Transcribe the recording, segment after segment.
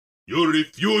You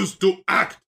refuse to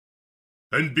act.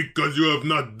 And because you have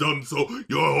not done so,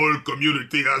 your whole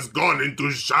community has gone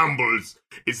into shambles.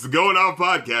 It's the Going On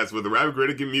podcast with the Rapper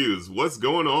Critic and Muse. What's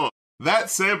going on? That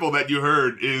sample that you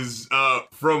heard is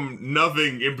from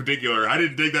nothing in particular. I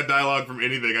didn't take that dialogue from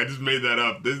anything. I just made that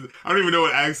up. I don't even know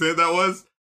what accent that was.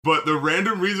 But the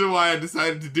random reason why I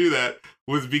decided to do that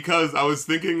was because I was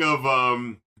thinking of,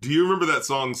 do you remember that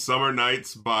song Summer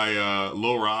Nights by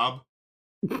Lil Rob?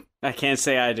 I can't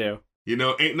say I do. You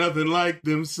know, ain't nothing like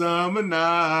them summer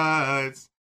nights.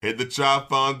 Hit the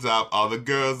chop on top, all the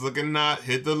girls looking hot.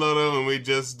 Hit the loto and we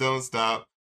just don't stop.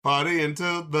 Party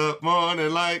until the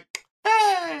morning light.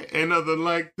 Hey, ain't nothing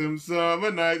like them summer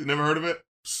nights. Never heard of it?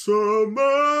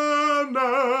 Summer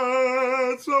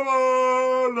nights,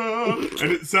 summer nights.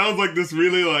 And it sounds like this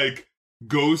really like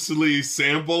ghostly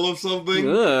sample of something.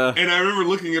 Ugh. And I remember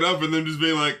looking it up and then just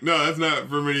being like, no, that's not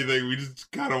from anything. We just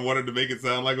kind of wanted to make it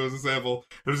sound like it was a sample.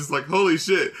 It was just like, holy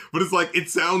shit. But it's like, it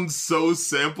sounds so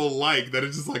sample-like that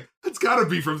it's just like, it's gotta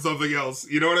be from something else.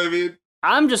 You know what I mean?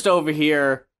 I'm just over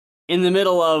here in the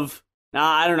middle of,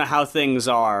 I don't know how things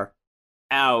are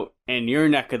out in your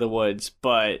neck of the woods,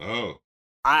 but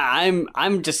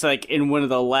I'm just like in one of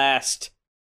the last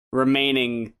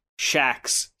remaining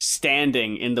shacks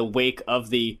standing in the wake of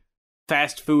the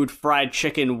fast food fried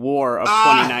chicken war of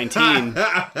 2019.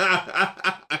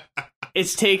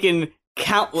 It's taken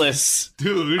countless.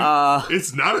 Dude,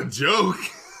 it's not a joke.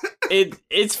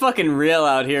 It's fucking real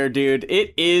out here, dude.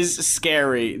 It is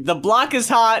scary. The block is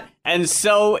hot, and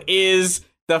so is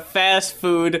the fast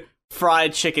food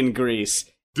fried chicken grease.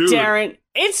 Dude. Darren,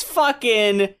 it's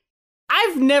fucking...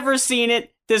 I've never seen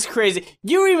it this crazy.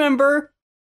 You remember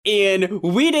in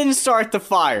We Didn't Start the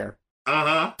Fire?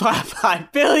 By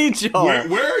Billy Joel.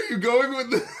 Where are you going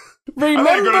with this? Remember, I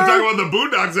thought you were going to talk about the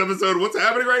Boondocks episode. What's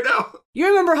happening right now? You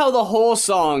remember how the whole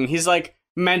song, he's like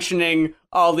mentioning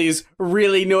all these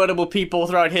really notable people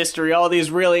throughout history, all these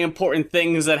really important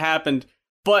things that happened,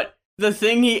 but the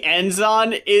thing he ends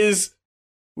on is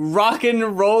rock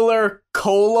and roller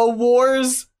cola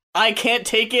wars? I can't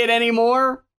take it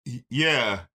anymore?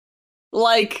 Yeah.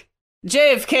 Like,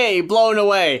 JFK blown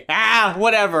away.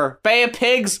 Whatever. Bay of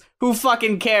Pigs? Who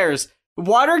fucking cares?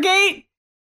 Watergate?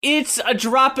 It's a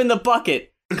drop in the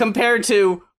bucket compared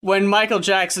to when Michael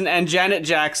Jackson and Janet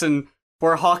Jackson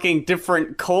were hawking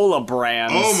different cola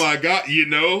brands. Oh my god, you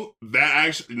know, that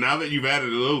actually, now that you've added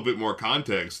a little bit more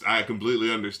context, I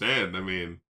completely understand. I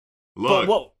mean,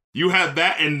 look, you had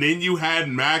that and then you had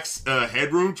Max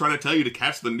Headroom trying to tell you to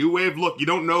catch the new wave. Look, you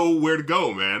don't know where to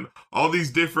go, man. All these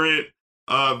different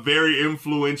very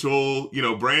influential,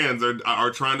 brands are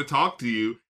trying to talk to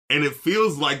you, and it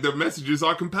feels like their messages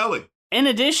are compelling. In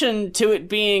addition to it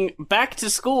being back to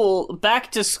school,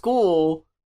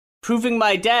 proving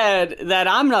my dad that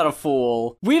I'm not a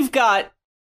fool, we've got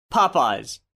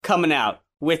Popeyes coming out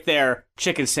with their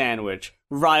chicken sandwich,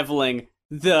 rivaling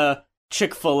the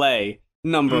Chick-fil-A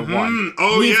number one.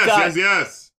 Oh,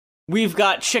 yes. We've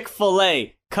got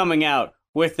Chick-fil-A coming out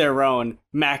with their own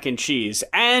mac and cheese.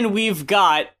 And we've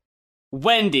got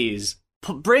Wendy's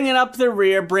bringing up the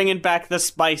rear, bringing back the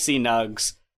spicy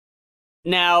nugs.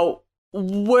 Now,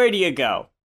 where do you go?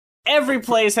 Every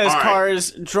place has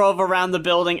cars drove around the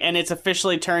building, and it's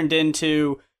officially turned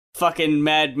into fucking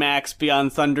Mad Max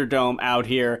Beyond Thunderdome out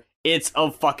here. It's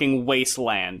a fucking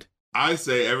wasteland. I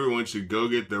say everyone should go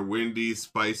get their Wendy's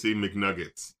Spicy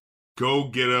McNuggets. Go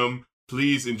get them.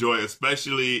 Please enjoy,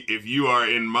 especially if you are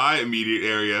in my immediate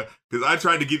area, because I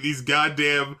tried to get these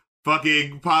goddamn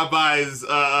fucking Popeyes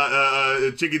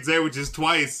chicken sandwiches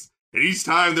twice. And each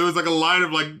time there was like a line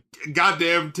of like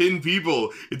goddamn 10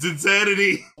 people. It's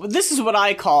insanity. This is what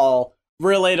I call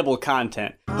relatable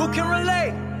content. Who can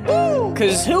relate?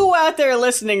 Because who out there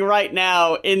listening right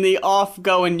now in the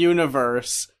off-going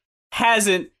universe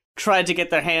hasn't tried to get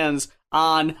their hands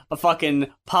on a fucking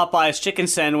Popeyes chicken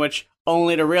sandwich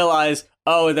only to realize,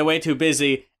 oh, they're way too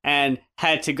busy and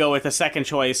had to go with a second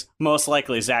choice, most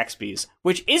likely Zaxby's,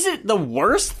 which isn't the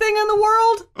worst thing in the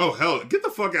world. Oh, hell, get the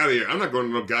fuck out of here. I'm not going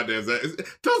to no goddamn Zaxby's.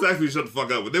 Tell Zaxby's to shut the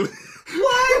fuck up. What?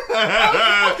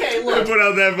 Okay, look. They put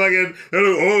out that fucking,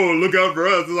 oh, look out for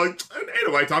us. It's like, ain't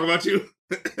nobody talking about you.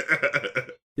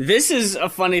 This is a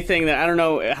funny thing that I don't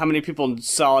know how many people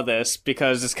saw this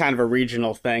because it's kind of a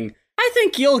regional thing. I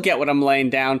think you'll get what I'm laying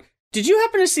down. Did you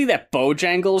happen to see that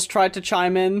Bojangles tried to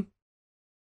chime in?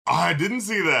 I didn't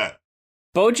see that.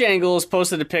 Bojangles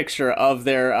posted a picture of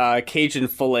their Cajun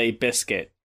filet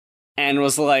biscuit and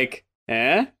was like,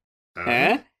 And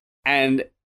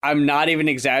I'm not even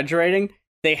exaggerating.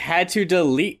 they had to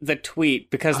delete the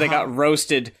tweet because they got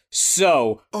roasted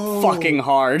so fucking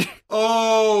hard.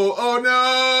 Oh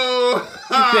no!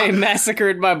 They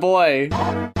massacred my boy.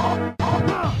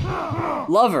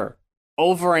 Lover,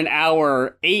 over an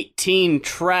hour,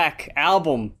 18-track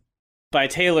album by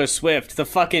Taylor Swift. The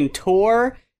fucking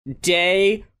Tour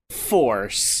de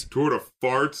Force. Tour de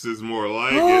Farts is more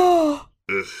like it.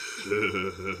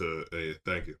 Hey,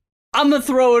 thank you. I'm gonna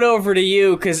throw it over to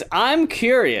you because I'm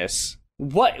curious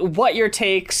what your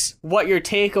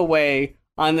takeaway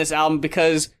on this album,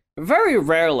 because very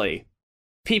rarely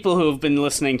people who have been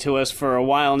listening to us for a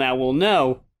while now will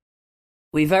know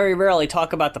we very rarely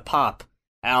talk about the pop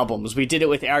albums. We did it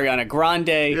with Ariana Grande.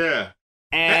 Yeah.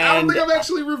 And I don't think I've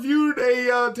actually reviewed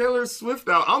a Taylor Swift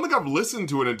album. I don't think I've listened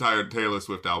to an entire Taylor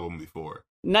Swift album before.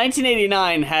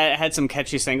 1989 had some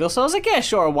catchy singles, so I was like, yeah,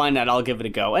 sure, why not? I'll give it a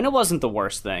go. And it wasn't the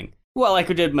worst thing. Well, like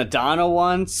we did Madonna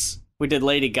once. We did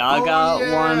Lady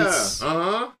Gaga once.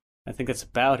 Uh-huh. I think that's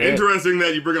about it. Interesting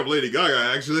that you bring up Lady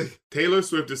Gaga, actually. Taylor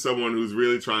Swift is someone who's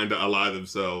really trying to ally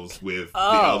themselves with the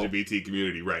LGBT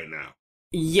community right now.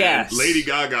 Yes. And Lady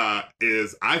Gaga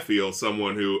is, I feel,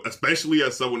 someone who, especially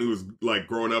as someone who's like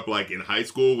growing up like in high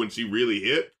school when she really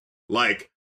hit, I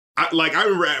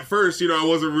remember at first, I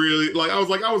wasn't really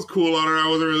I was cool on her. I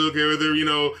wasn't really okay with her,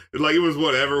 like it was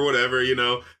whatever,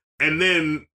 And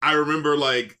then I remember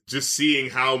just seeing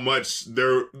how much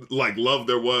love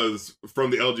there was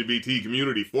from the LGBT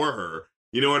community for her.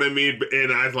 You know what I mean?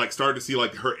 And I started to see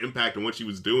her impact on what she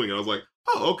was doing. And I was like,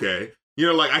 oh, okay.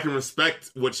 I can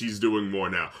respect what she's doing more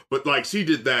now. But she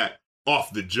did that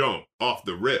off the jump, off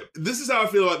the rip. This is how I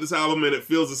feel about this album, and it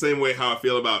feels the same way how I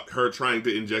feel about her trying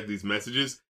to inject these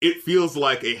messages. It feels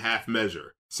like a half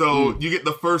measure. So you get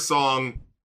the first song,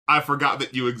 I Forgot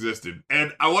That You Existed.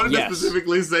 And I wanted to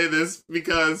specifically say this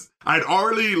because I'd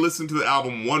already listened to the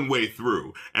album one way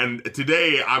through. And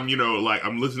today I'm,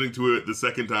 I'm listening to it the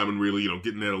second time and really,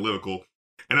 getting analytical.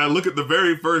 And I look at the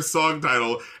very first song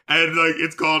title, and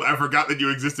it's called I Forgot That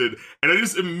You Existed. And I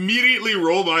just immediately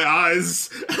roll my eyes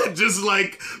at just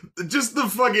the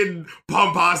fucking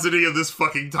pomposity of this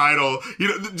fucking title.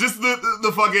 Just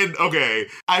the fucking, okay,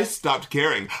 I stopped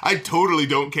caring. I totally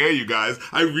don't care, you guys.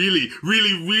 I really,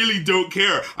 really, really don't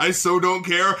care. I so don't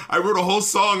care. I wrote a whole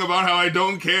song about how I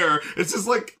don't care. It's just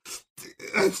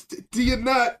do you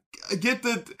not get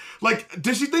the,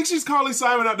 does she think she's Carly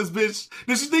Simon out this bitch?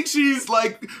 Does she think she's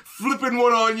flipping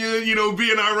one on you,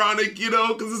 being ironic,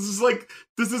 because it's just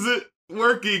this isn't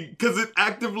working, because it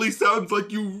actively sounds like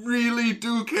you really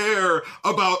do care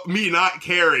about me not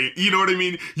caring. You know what I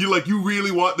mean? You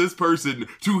really want this person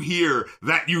to hear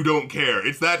that you don't care.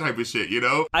 It's that type of shit,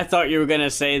 I thought you were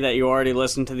gonna say that you already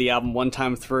listened to the album one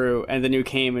time through, and then you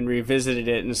came and revisited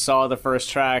it and saw the first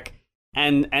track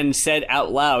and said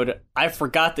out loud, I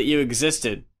forgot that you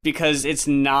existed, because it's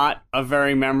not a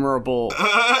very memorable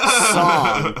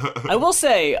song. I will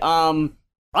say, I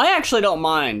actually don't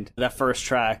mind that first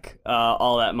track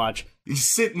all that much. You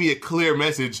sent me a clear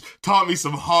message, taught me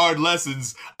some hard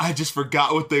lessons. I just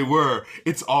forgot what they were.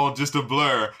 It's all just a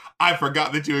blur. I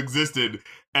forgot that you existed.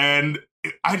 And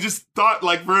I just thought,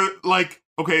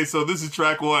 okay, so this is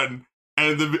track one.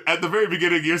 And at the very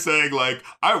beginning, you're saying,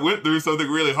 I went through something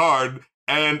really hard,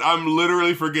 and I'm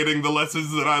literally forgetting the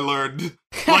lessons that I learned.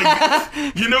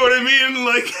 You know what I mean?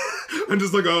 I'm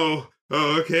just oh,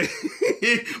 okay.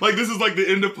 This is the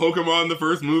end of Pokemon, the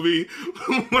first movie,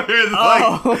 where it's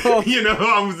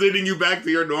I'm sending you back to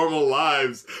your normal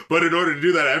lives. But in order to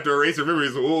do that, I have to erase your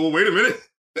memories. Oh, wait a minute.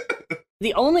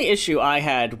 The only issue I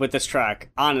had with this track,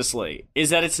 honestly,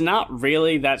 is that it's not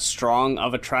really that strong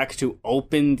of a track to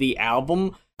open the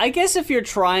album. I guess if you're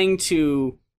trying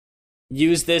to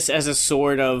use this as a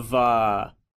sort of,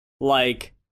 well,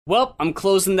 I'm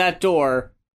closing that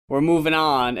door, we're moving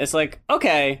on, it's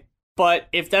okay, but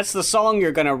if that's the song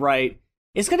you're gonna write,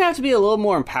 it's gonna have to be a little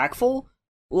more impactful.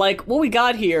 What we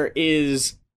got here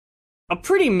is a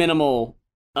pretty minimal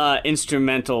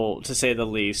instrumental, to say the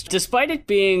least. Despite it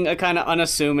being a kind of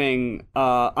unassuming,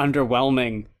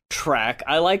 underwhelming track,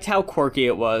 I liked how quirky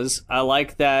it was. I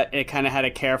liked that it kind of had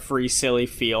a carefree, silly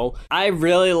feel. I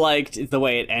really liked the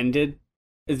way it ended.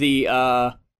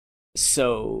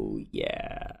 So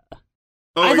yeah.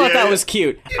 I thought that was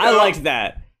cute. I liked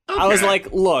that. Okay. I was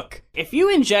like, look, if you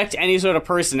inject any sort of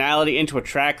personality into a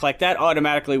track, that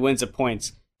automatically wins at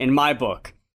points, in my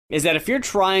book. Is that if you're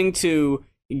trying to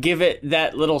give it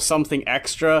that little something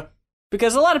extra,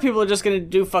 because a lot of people are just going to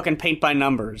do fucking paint by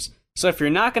numbers. So if you're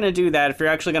not going to do that, if you're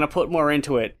actually going to put more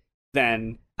into it,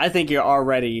 then I think you're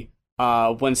already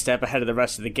one step ahead of the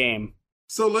rest of the game.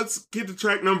 So let's get to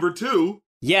track number 2.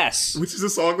 Yes. Which is a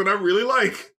song that I really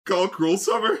like, called Cruel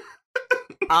Summer.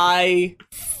 I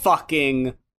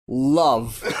fucking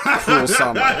love Cruel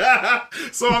Summer.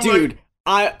 So I'm Dude,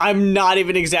 I'm not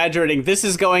even exaggerating. This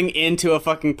is going into a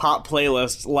fucking pop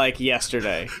playlist like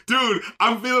yesterday. dude,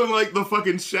 I'm feeling like the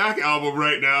fucking Shaq album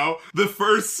right now. The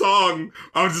first song,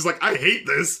 I was just like, I hate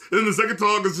this. And then the second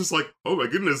song is just like, oh my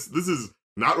goodness, this is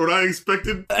not what I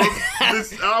expected from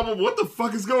this album. What the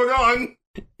fuck is going on?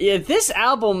 Yeah, this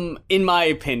album, in my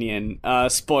opinion,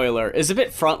 spoiler, is a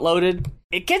bit front-loaded.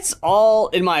 It gets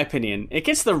in my opinion, it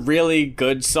gets the really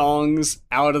good songs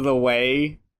out of the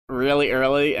way really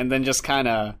early, and then just kind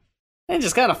of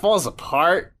falls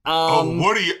apart.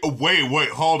 What are you? Wait,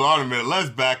 hold on a minute. Let's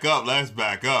back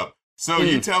up. So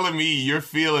you telling me you're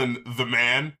feeling the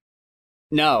man?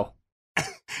 No.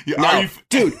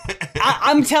 Dude,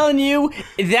 I'm telling you,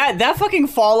 that fucking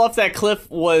fall off that cliff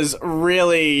was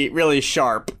really, really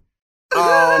sharp.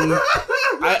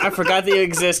 I forgot they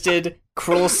existed.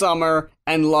 Cruel Summer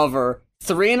and Lover,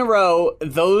 3 in a row.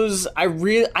 Those I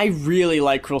really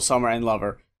like Cruel Summer and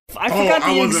Lover. I forgot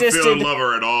they existed. I wasn't feeling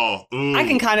Lover at all. Ooh. I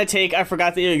can kind of take I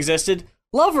forgot that you existed.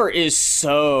 Lover is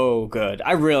so good.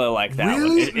 I really like that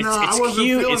one. It's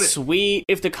cute, it's sweet.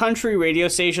 If the country radio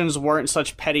stations weren't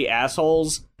such petty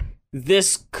assholes,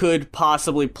 this could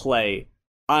possibly play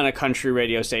on a country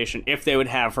radio station if they would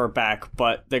have her back,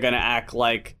 but they're gonna act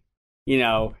like, you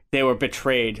know, they were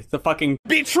betrayed. The fucking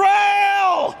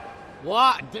betrayal!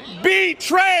 What?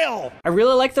 Betrayal! I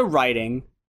really like the writing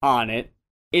on it.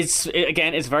 It's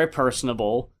very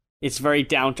personable. It's very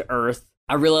down to earth.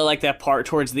 I really like that part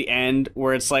towards the end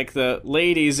where it's like the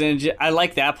ladies and I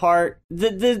like that part.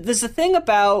 There's a thing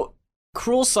about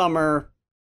Cruel Summer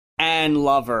and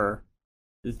Lover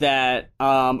that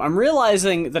I'm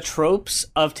realizing the tropes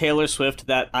of Taylor Swift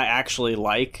that I actually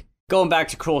like. Going back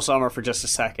to Cruel Summer for just a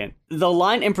second. The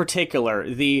line in particular,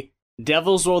 the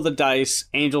devils roll the dice,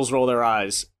 angels roll their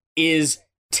eyes, is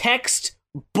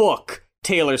textbook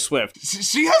Taylor Swift.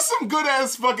 She has some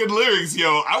good-ass fucking lyrics,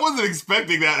 yo. I wasn't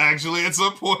expecting that, actually, at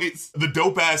some points. The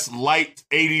dope-ass light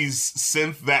 80s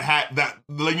synth that had that,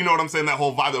 you know what I'm saying, that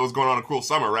whole vibe that was going on in Cruel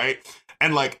Summer, right?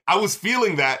 And, like, I was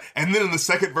feeling that, and then in the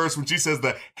second verse when she says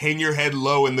the hang your head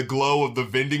low in the glow of the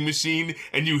vending machine,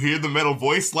 and you hear the metal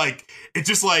voice, it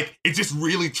just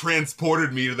really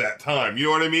transported me to that time, you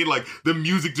know what I mean? Like, the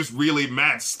music just really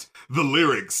matched the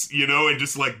lyrics, you know, and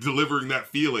just, like, delivering that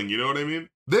feeling, you know what I mean?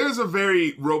 There's a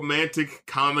very romantic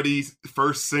comedy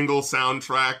first single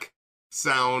soundtrack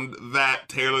sound that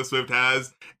Taylor Swift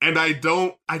has, and I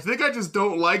think I just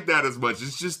don't like that as much.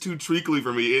 It's just too treacly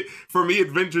for me.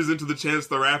 It ventures into the Chance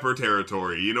the Rapper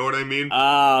territory, you know what I mean?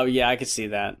 Oh, yeah, I could see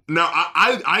that. Now,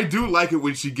 I do like it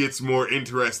when she gets more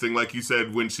interesting, like you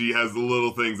said, when she has the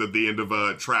little things at the end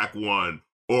of track 1.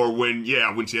 Or when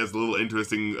she has a little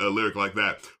interesting lyric like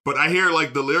that. But I hear,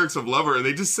 like, the lyrics of Lover, and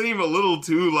they just seem a little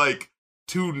too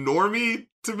normie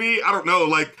to me. I don't know,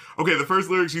 like, okay, the first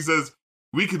lyric she says,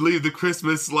 we could leave the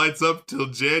Christmas lights up till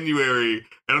January.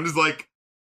 And I'm just like,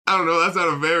 I don't know, that's not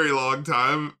a very long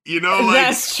time, you know? Like,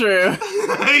 that's true.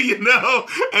 You know?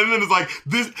 And then it's like,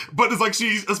 this, but it's like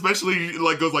she especially,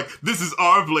 like, goes like, this is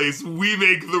our place, we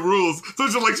make the rules. So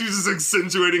it's just like, she's just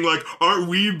accentuating, like, aren't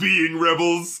we being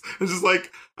rebels? It's just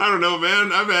like, I don't know,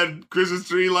 man, I've had Christmas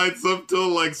tree lights up till,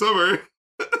 like, summer.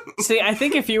 See, I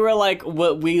think if you were like,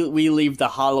 we leave the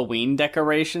Halloween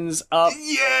decorations up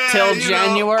till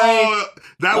January,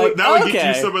 that would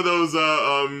get you some of those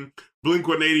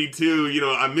Blink-182, you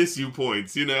know, I miss you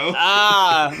points, you know? We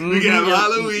can have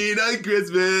Halloween on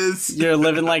Christmas. You're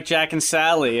living like Jack and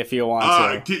Sally if you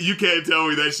want to. You can't tell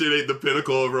me that shit ain't the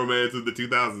pinnacle of romance in the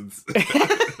 2000s.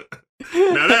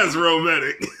 Now that's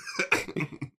romantic.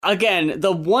 Again,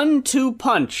 the 1-2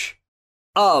 punch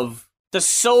of the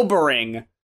sobering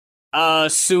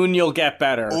Soon You'll Get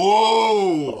Better.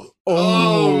 Oh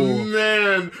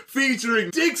man,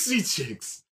 featuring Dixie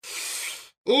Chicks.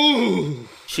 Ooh.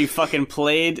 She fucking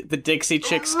played the Dixie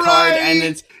Chicks card,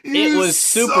 and it was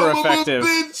super effective.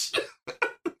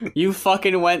 You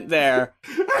fucking went there.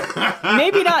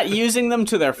 Maybe not using them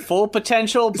to their full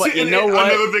potential, but you know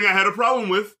what? Another thing I had a problem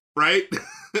with, right?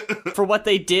 For what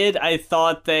they did, I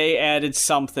thought they added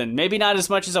something. Maybe not as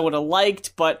much as I would have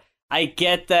liked, but I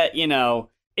get that, you know,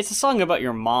 it's a song about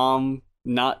your mom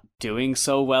not doing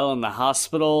so well in the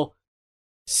hospital.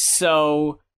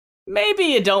 So maybe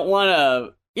you don't want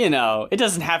to, you know, it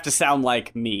doesn't have to sound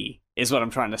like me, is what I'm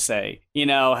trying to say. You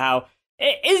know, how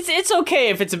it's okay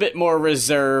if it's a bit more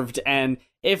reserved, and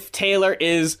if Taylor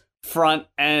is front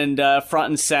and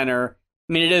center.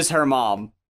 I mean, it is her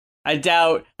mom. I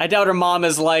doubt her mom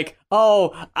is like,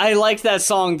 oh, I like that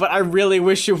song, but I really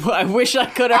wish I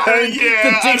could have heard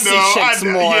the Dixie Chicks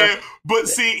more. Yeah. But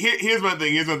see, here's my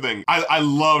thing. I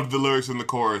loved the lyrics in the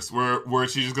chorus where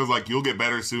she just goes like, "You'll get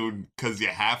better soon because you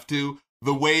have to."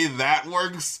 The way that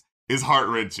works is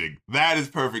heart-wrenching. That is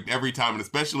perfect every time, and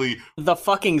especially the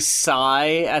fucking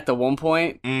sigh at the one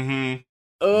point. Mm-hmm.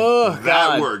 Oh, God.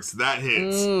 That works. That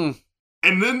hits.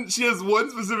 And then she has one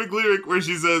specific lyric where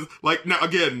she says, like, now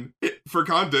again, for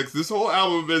context, this whole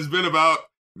album has been about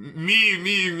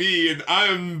me, and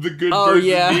I'm the good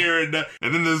person here. And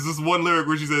then there's this one lyric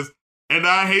where she says, "And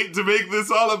I hate to make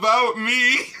this all about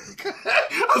me."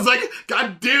 I was like,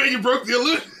 God damn it, you broke the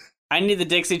illusion. I need the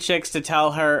Dixie Chicks to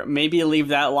tell her, maybe leave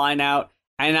that line out.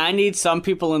 And I need some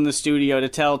people in the studio to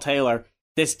tell Taylor,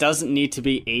 this doesn't need to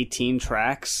be 18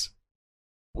 tracks.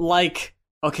 Like,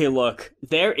 okay, look,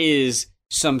 there is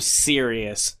some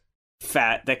serious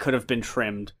fat that could have been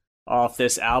trimmed off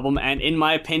this album. And in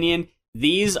my opinion,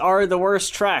 these are the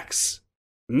worst tracks.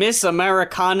 Miss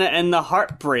Americana and the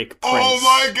Heartbreak Prince. Oh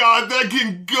my God, that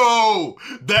can go!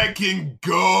 That can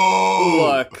go!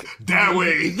 Look. That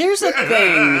way. There's a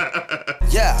thing.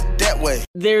 Yeah, that way.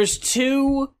 There's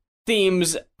two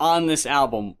themes on this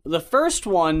album. The first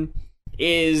one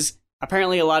is,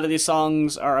 apparently a lot of these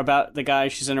songs are about the guy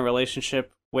she's in a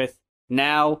relationship with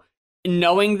now.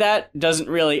 Knowing that doesn't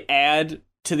really add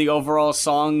to the overall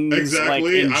song's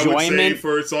exactly. like, enjoyment. I would say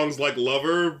for songs like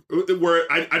Lover,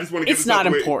 where I just want to get it's not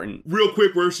important. Real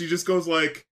quick, where she just goes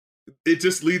like, it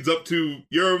just leads up to,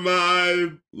 "You're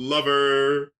my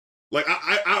lover." Like,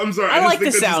 I'm sorry, I just like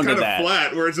think the that's sound just of kind of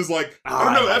flat, where it's just like, I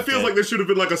don't know, that feels like there should have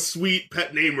been like a sweet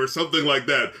pet name or something like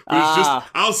that. Where it's just,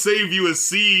 "I'll save you a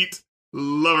seat,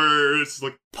 lover." It's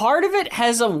like, part of it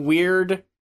has a weird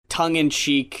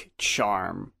tongue-in-cheek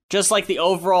charm. Just like the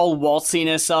overall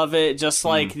waltziness of it, just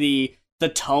like the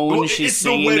tone she's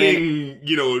singing. It's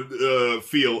the wedding,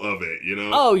 feel of it, you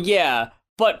know? Oh, yeah.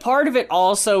 But part of it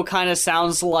also kind of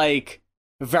sounds like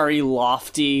very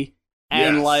lofty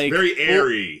and like very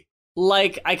airy.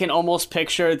 Like, I can almost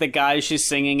picture the guy she's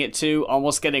singing it to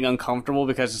almost getting uncomfortable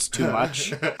because it's too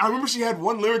much. I remember she had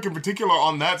one lyric in particular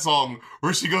on that song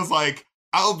where she goes like,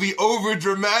 "I'll be over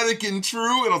dramatic and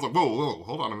true," and I was like, whoa,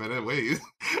 hold on a minute, wait.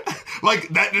 Like,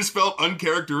 that just felt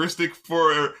uncharacteristic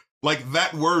for, like,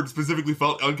 that word specifically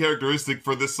felt uncharacteristic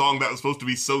for this song that was supposed to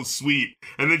be so sweet.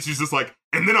 And then she's just like,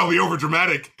 "And then I'll be over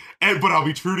dramatic, but I'll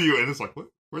be true to you." And it's like,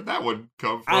 where'd that one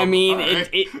come from? I mean,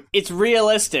 it's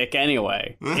realistic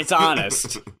anyway. It's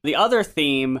honest. The other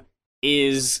theme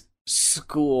is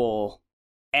school.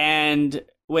 And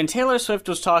when Taylor Swift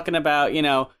was talking about,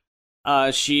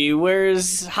 she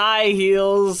wears high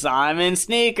heels, I'm in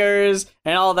sneakers,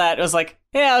 and all that, it was like,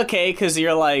 yeah, okay, because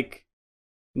you're, like,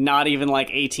 not even, like,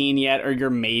 18 yet, or you're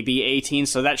maybe 18,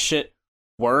 so that shit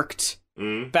worked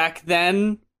back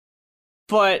then.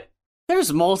 But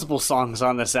there's multiple songs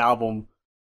on this album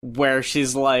where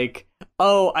she's like,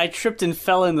 "Oh, I tripped and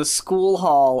fell in the school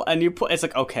hall," and it's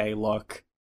like, okay, look,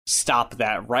 stop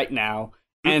that right now.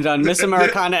 And on Miss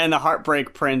Americana and the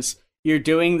Heartbreak Prince, you're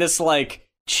doing this, like,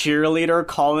 cheerleader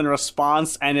call and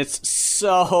response, and it's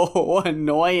so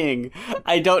annoying.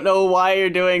 I don't know why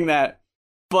you're doing that.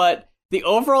 But the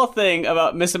overall thing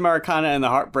about Miss Americana and the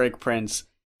Heartbreak Prince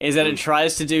is that it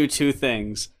tries to do two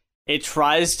things. It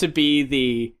tries to be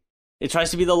the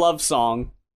love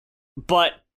song,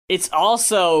 but it's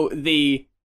also the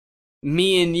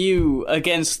me and you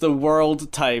against the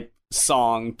world type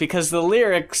song, because the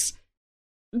lyrics,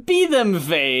 be them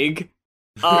vague,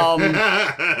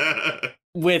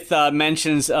 with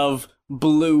mentions of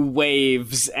blue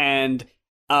waves and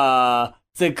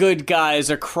the good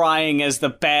guys are crying as the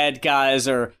bad guys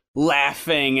are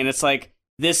laughing, and it's like,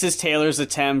 this is Taylor's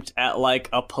attempt at like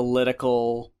a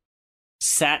political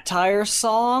satire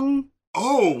song.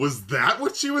 Oh, was that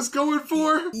what she was going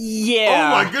for?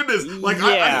 Yeah. Oh my goodness. Like,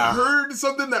 I heard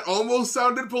something that almost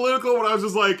sounded political, but I was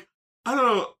just like, I don't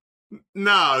know.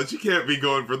 Nah, she can't be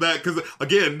going for that, because,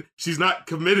 again, she's not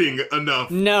committing enough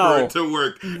for it to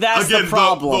work. That's the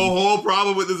problem. The whole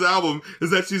problem with this album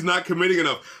is that she's not committing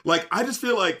enough. Like, I just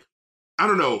feel like, I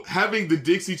don't know, having the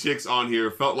Dixie Chicks on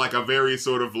here felt like a very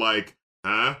sort of like,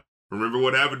 remember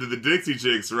what happened to the Dixie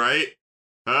Chicks, right?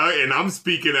 And I'm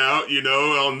speaking out,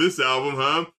 on this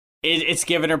album, It's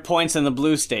giving her points in the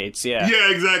blue states, yeah.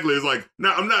 Yeah, exactly. It's like,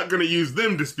 now I'm not going to use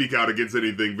them to speak out against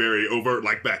anything very overt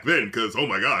like back then, because, oh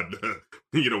my God,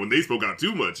 when they spoke out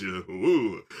too much.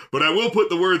 Ooh. But I will put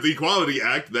the words Equality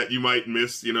Act that you might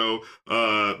miss, the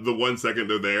 1 second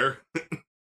they're there.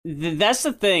 That's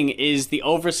the thing, is the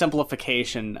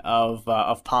oversimplification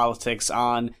of politics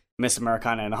on Miss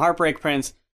Americana and the Heartbreak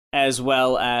Prince, as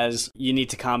well as you need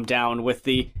to calm down with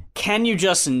the, can you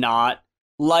just not?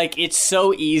 Like, it's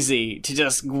so easy to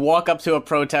just walk up to a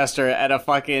protester at a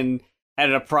fucking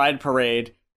at a pride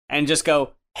parade and just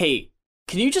go, hey,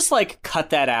 can you just, like, cut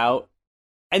that out?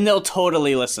 And they'll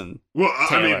totally listen. Well,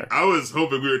 Taylor. I mean, I was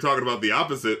hoping we were talking about the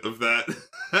opposite of that.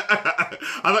 I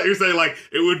thought you were saying, like,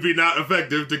 it would be not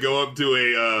effective to go up to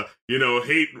a,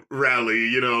 hate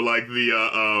rally, like the,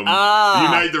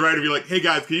 Unite the Right, and be like, hey,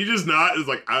 guys, can you just not? It's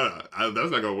like,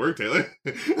 that's not going to work, Taylor.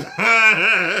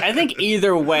 I think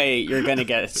either way, you're going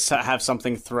to have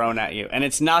something thrown at you. And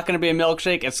it's not going to be a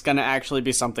milkshake. It's going to actually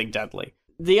be something deadly.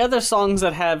 The other songs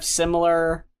that have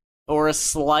similar or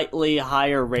slightly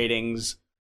higher ratings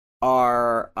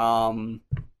are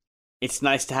It's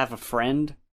Nice to Have a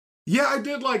Friend. Yeah, I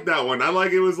did like that one.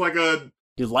 It was like a...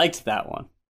 You liked that one.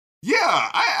 Yeah,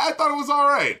 I thought it was all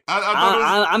right.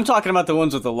 I'm talking about the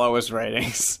ones with the lowest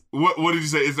ratings. What did you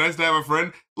say? It's Nice to Have a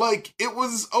Friend? Like, it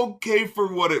was okay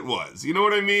for what it was. You know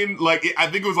what I mean? Like, I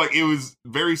think it was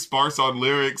very sparse on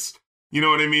lyrics. You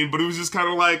know what I mean? But it was just kind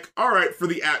of like, all right, for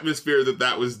the atmosphere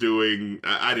that was doing,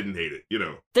 I didn't hate it,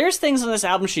 There's things on this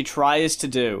album she tries to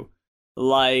do.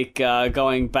 Like,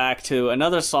 going back to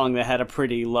another song that had a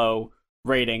pretty low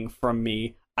rating from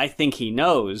me, I Think He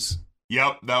Knows.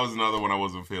 Yep, that was another one I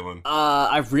wasn't feeling.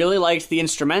 I really liked the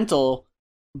instrumental,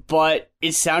 but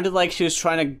it sounded like she was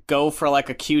trying to go for, like,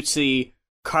 a cutesy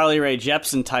Carly Rae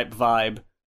Jepsen type vibe.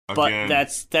 Again.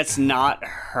 But that's not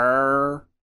her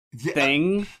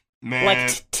thing. Man.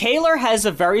 Like, Taylor has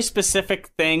a very specific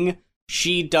thing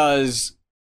she does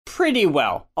pretty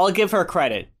well. I'll give her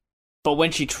credit. But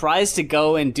when she tries to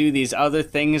go and do these other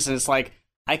things, and it's like,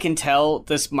 I can tell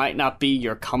this might not be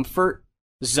your comfort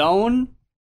zone.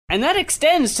 And that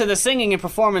extends to the singing and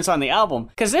performance on the album.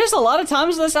 Because there's a lot of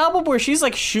times in this album where she's,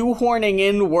 like, shoehorning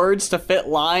in words to fit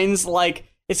lines. Like,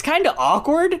 it's kind of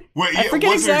awkward. Wait, I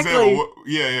forget exactly.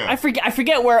 Yeah. I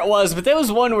forget where it was, but there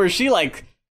was one where she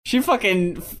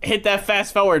fucking hit that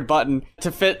fast forward button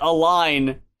to fit a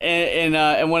line in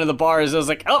one of the bars. It was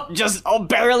like,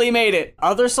 barely made it.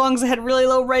 Other songs that had really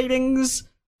low ratings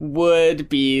would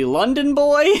be London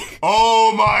Boy.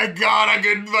 Oh my god, I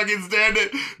couldn't fucking stand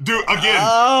it. Dude,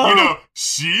 again,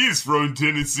 she's from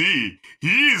Tennessee.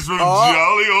 He's from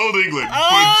jolly old England.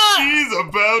 But she's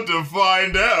about to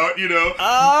find out,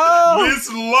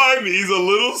 Miss Limey's a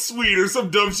little sweet or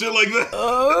some dumb shit like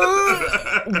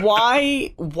that.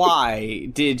 Why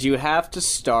did you have to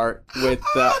start with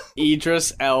the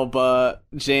Idris Elba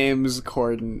James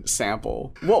Corden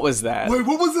sample? What was that? Wait,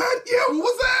 what was that? Yeah, what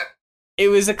was that? It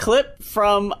was a clip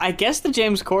from, I guess, the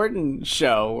James Corden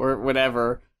show or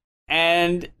whatever,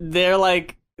 and they're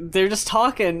just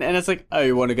talking, and it's like, oh,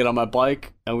 you want to get on my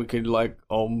bike? And we could,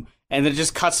 and it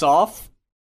just cuts off,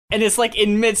 and it's, like,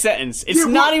 in mid-sentence. It's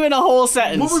not even a whole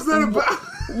sentence. What was that about?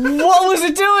 What was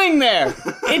it doing there?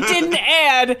 It didn't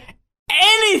add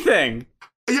anything.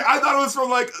 Yeah, I thought it was from,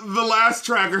 like, the last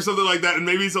track or something like that, and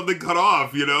maybe something cut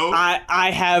off,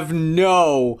 I have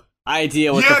no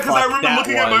idea what the fuck that was. Yeah, because I remember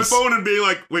looking at my phone and being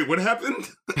like, wait, what happened?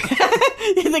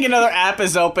 You think another app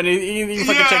is open, and you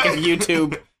fucking check if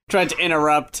YouTube tried to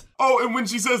interrupt. Oh, and when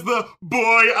she says the, boy,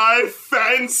 I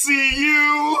fancy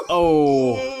you.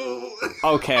 Oh,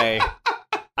 okay.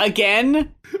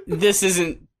 Again, this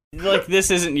isn't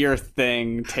your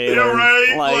thing, Taylor. Yeah,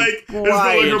 right? Why it's are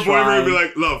like you her boyfriend trying? would be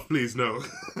like, love, please, no.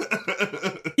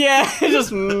 Yeah,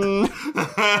 just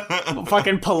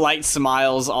fucking polite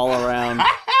smiles all around.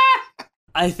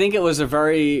 I think it was a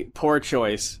very poor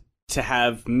choice to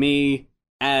have me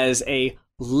as a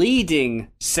leading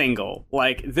single.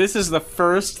 Like, this is the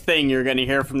first thing you're going to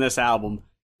hear from this album.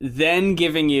 Then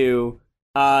giving you,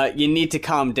 You Need to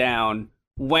Calm Down,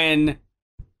 when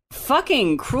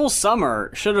fucking Cruel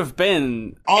Summer should have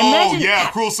been...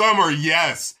 Cruel Summer,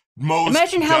 yes.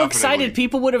 Imagine how excited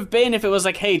people would have been if it was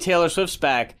like, hey, Taylor Swift's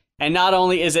back. And not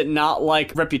only is it not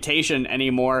like Reputation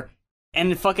anymore,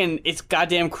 and fucking it's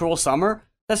goddamn Cruel Summer,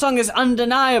 that song is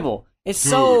undeniable. It's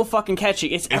so fucking catchy.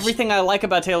 It's everything I like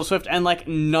about Taylor Swift and like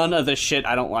none of the shit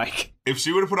I don't like. If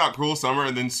she would have put out Cruel Summer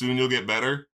and then Soon You'll Get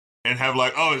Better and have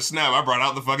like, oh snap, I brought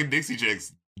out the fucking Dixie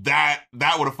Chicks, that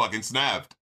would have fucking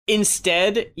snapped.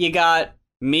 Instead, you got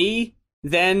Me,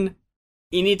 then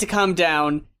You Need to Calm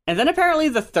Down, and then apparently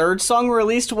the third song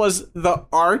released was The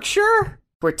Archer?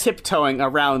 We're tiptoeing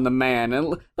around the man, and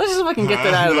let's just fucking get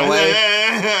that out of the way.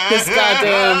 This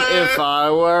goddamn If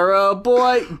I Were a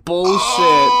Boy bullshit.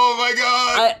 Oh my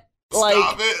god!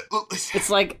 Stop it! It's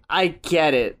like, I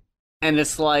get it, and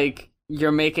it's like,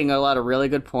 you're making a lot of really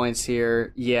good points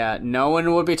here. Yeah, no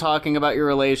one would be talking about your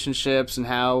relationships and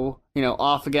how,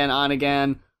 off again, on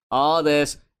again, all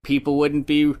this. People wouldn't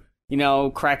be...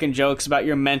 cracking jokes about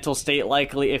your mental state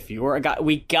likely if you were a guy.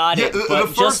 We got it,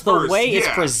 but just the way it's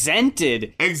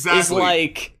presented is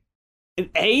like,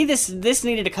 This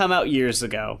needed to come out years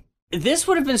ago. This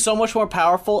would have been so much more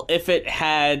powerful if it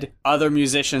had other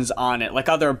musicians on it, like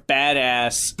other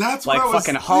badass. That's like what I was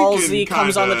fucking Halsey thinking,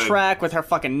 comes on the kinda. track with her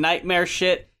fucking nightmare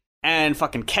shit, and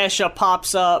fucking Kesha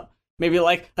pops up. Maybe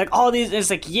like all these. It's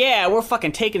like, yeah, we're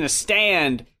fucking taking a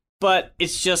stand, but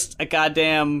it's just a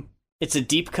goddamn. It's a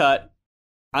deep cut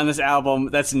on this album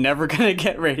that's never gonna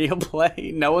get radio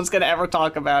play. No one's gonna ever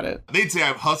talk about it. They'd say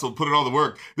I've hustled, put in all the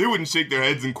work. They wouldn't shake their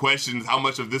heads and question how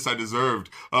much of this I deserved.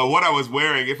 What I was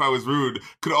wearing, if I was rude,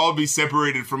 could all be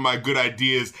separated from my good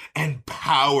ideas and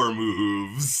power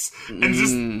moves. And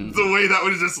just the way that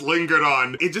was just lingered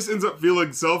on. It just ends up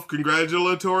feeling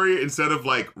self-congratulatory instead of,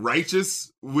 like,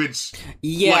 righteous, which...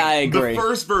 Yeah, like, I agree. The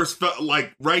first verse felt,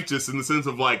 like, righteous in the sense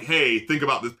of, like, hey, think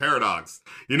about this paradox.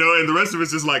 You know, and the rest of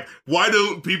it's just like, why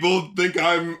don't people think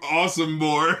I'm awesome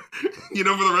more? You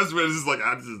know, for the rest of it, it's just like,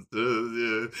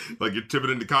 like you're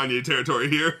tipping into Kanye territory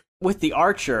here. With The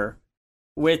Archer,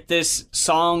 with this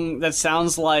song that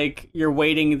sounds like you're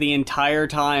waiting the entire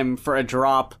time for a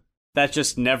drop that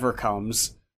just never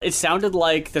comes. It sounded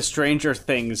like the Stranger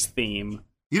Things theme.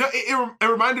 You know, it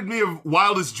reminded me of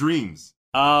Wildest Dreams.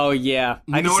 Oh yeah,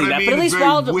 I can see that. Mean? But at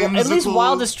least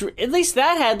whimsical. at least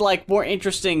that had like more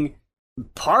interesting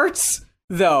parts,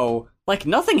 though. Like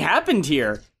nothing happened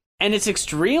here, and it's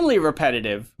extremely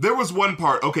repetitive. There was one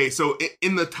part. Okay, so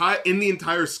in the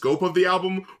entire scope of the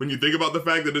album, when you think about the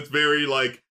fact that it's very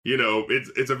like, you know,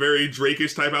 it's a very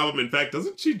Drake-ish type album. In fact,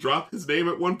 doesn't she drop his name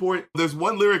at one point? There's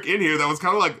one lyric in here that was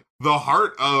kind of like the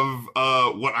heart of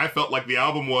what I felt like the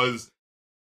album was.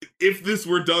 If this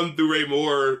were done through a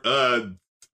more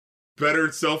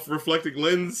better self-reflecting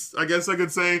lens, I guess I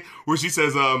could say, where she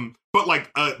says, but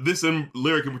like this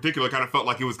lyric in particular kind of felt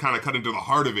like it was kind of cut into the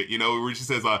heart of it, you know, where she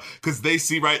says, because they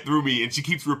see right through me, and she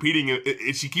keeps repeating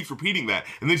it, she keeps repeating that,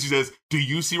 and then she says, do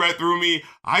you see right through me?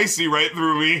 I see right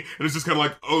through me, and it's just kind of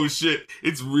like, oh shit,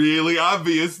 it's really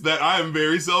obvious that I am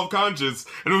very self-conscious,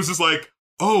 and it was just like,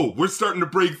 oh, we're starting to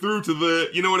break through to the,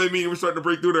 you know what I mean, we're starting to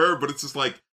break through to her, but it's just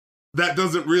like, that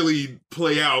doesn't really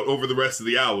play out over the rest of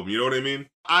the album, you know what I mean?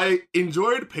 I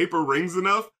enjoyed Paper Rings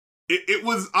enough. It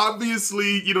was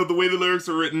obviously, you know, the way the lyrics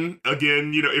are written,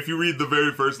 again, you know, if you read the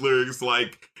very first lyrics,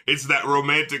 like, it's that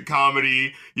romantic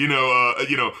comedy, you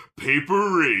know,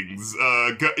 Paper Rings,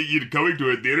 coming to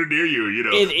a theater near you, you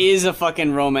know. It is a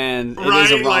fucking romance.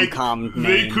 Right? It is a rom-com like, name.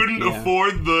 They couldn't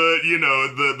afford the, you know,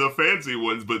 the fancy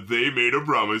ones, but they made a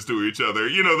promise to each other,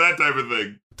 you know, that type of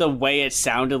thing. The way it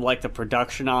sounded, like the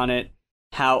production on it,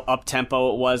 how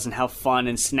up-tempo it was, and how fun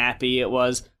and snappy it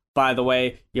was. By the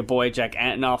way, your boy Jack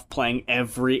Antonoff playing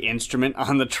every instrument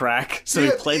on the track. So he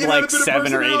played like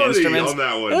 7 or 8 instruments. On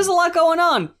that one. There was a lot going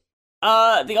on.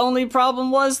 The only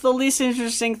problem was the least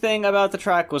interesting thing about the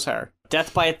track was her.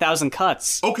 Death by 1,000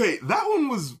 Cuts. Okay, that one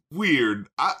was weird.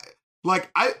 I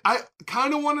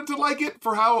kind of wanted to like it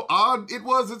for how odd it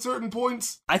was at certain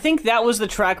points. I think that was the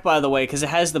track, by the way, because it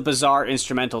has the bizarre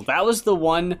instrumental. That was the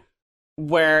one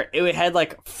where it had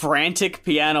like frantic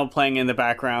piano playing in the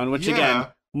background, which again,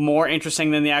 more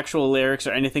interesting than the actual lyrics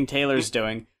or anything Taylor's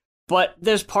doing. But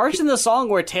there's parts in the song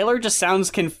where Taylor just sounds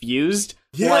confused.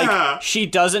 Yeah. Like she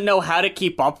doesn't know how to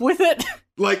keep up with it.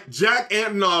 Like Jack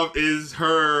Antonoff is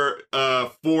her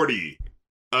 40.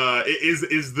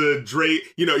 Is the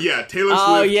Drake, you know, Taylor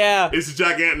Swift is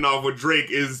Jack Antonoff what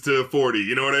Drake is to 40,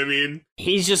 you know what I mean?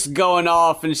 He's just going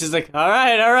off and she's like, all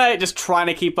right, just trying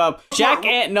to keep up. Jack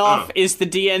Antonoff is the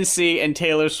DNC and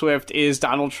Taylor Swift is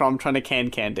Donald Trump trying to can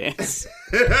dance.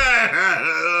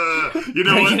 You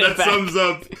know what, that sums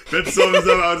up,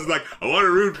 I was like, I want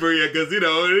to root for you because, you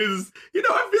know, it is, you know,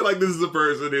 I feel like this is a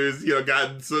person who's, you know,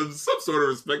 gotten some sort of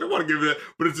respect. I want to give it that,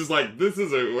 but it's just like, this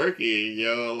isn't working, you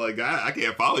know, like, I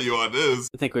can't follow you on this.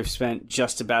 I think we've spent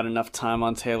just about enough time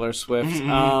on Taylor Swift.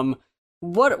 Mm-hmm.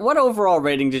 What overall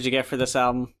rating did you get for this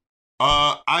album?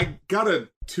 I got a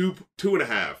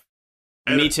 2.5.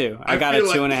 Me too. I got a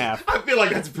 2.5. I feel like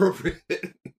that's appropriate.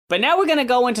 But now we're going to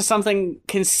go into something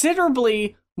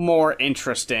considerably more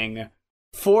interesting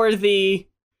for the...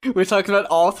 We're talking about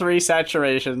all 3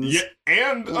 saturations. Yeah,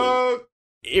 and,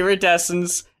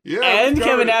 Iridescence, and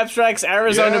Kevin Abstract's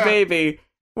Arizona Baby.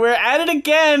 We're at it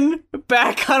again,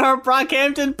 back on our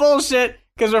Brockhampton bullshit,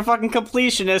 because we're fucking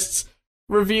completionists,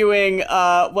 reviewing,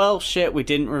 we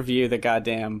didn't review the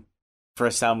goddamn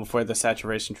first album before the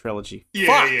Saturation Trilogy.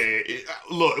 Yeah.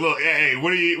 Look, hey,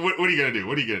 what are you gonna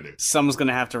do? Someone's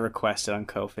gonna have to request it on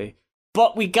Ko-fi.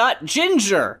 But we got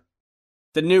Ginger,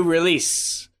 the new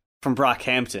release from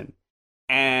Brockhampton,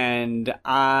 and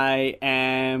I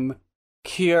am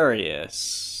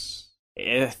curious.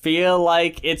 I feel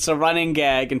like it's a running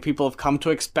gag and people have come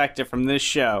to expect it from this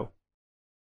show.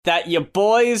 that your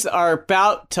boys are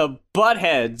about to butt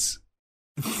heads.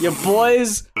 Your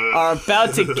boys are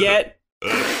about to get...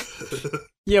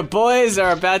 Your boys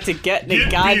are about to get in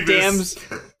a goddamn...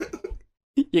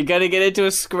 You're gonna get into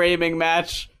a screaming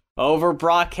match over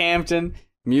Brockhampton.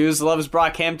 Muse loves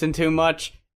Brockhampton too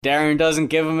much. Darren doesn't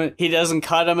give him... He doesn't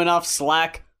cut him enough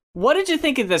slack. What did you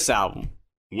think of this album?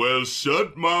 Well,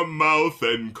 shut my mouth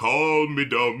and call me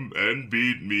dumb and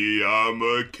beat me, I'm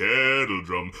a kettle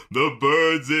drum. The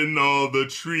birds in all the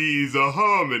trees are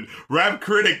humming. Rap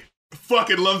Critic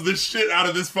fucking loves the shit out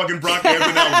of this fucking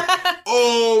Brockhampton album.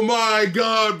 Oh my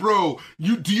god, bro.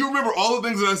 Do you remember all the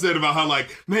things that I said about how,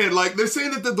 like, man, like, they're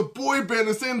saying that the boy band,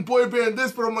 they're saying the boy band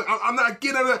this, but I'm like, I'm not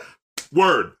getting that.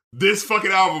 Word. This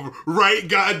fucking album, right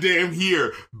goddamn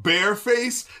here.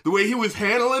 Bareface, the way he was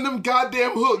handling them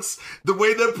goddamn hooks, the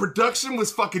way the production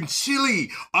was fucking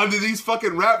chilly under these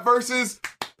fucking rap verses.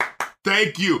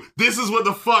 Thank you. This is what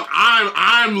the fuck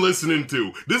I'm listening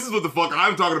to. This is what the fuck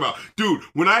I'm talking about. Dude,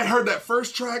 when I heard that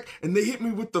first track and they hit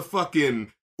me with the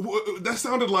fucking... It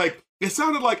sounded like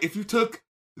if you took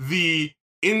the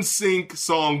NSYNC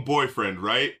song Boyfriend,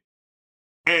 right?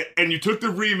 And you took the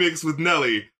remix with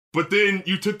Nelly, but then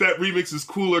you took that remix's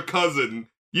cooler cousin,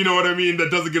 you know what I mean,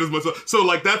 that doesn't get as much... So,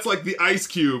 like, that's like the Ice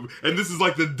Cube, and this is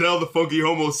like the Del the Funky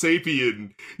Homo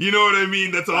Sapien. You know what I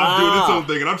mean? That's all doing its own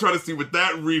thing, and I'm trying to see what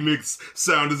that remix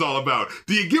sound is all about.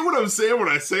 Do you get what I'm saying when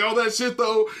I say all that shit,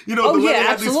 though? You know, the way they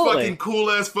have these fucking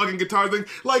cool-ass fucking guitar things.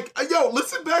 Like, yo,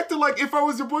 listen back to, like, If I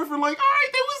Was Your Boyfriend, like, all right,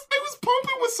 they was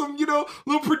pumping with some, you know,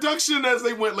 little production as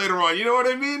they went later on, you know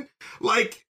what I mean?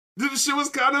 Like... This shit was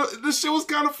kind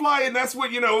of fly, and that's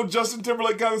what, you know, Justin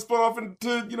Timberlake kind of spun off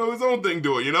into, you know, his own thing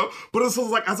doing, you know? But it's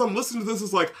like, as I'm listening to this,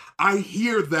 it's like, I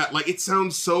hear that, like, it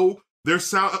sounds so, their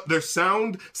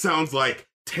sound sounds like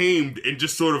tamed and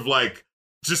just sort of like,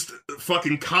 just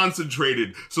fucking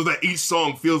concentrated so that each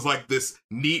song feels like this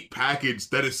neat package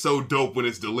that is so dope when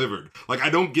it's delivered. Like, I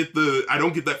don't get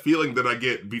that feeling that I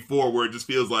get before where it just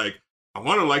feels like, I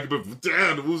want to like it, but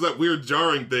damn, it was that weird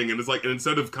jarring thing. And it's like, and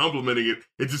instead of complimenting it,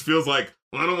 it just feels like,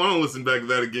 well, I don't want to listen back to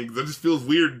that again because it just feels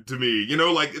weird to me. You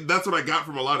know, like, that's what I got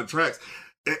from a lot of tracks.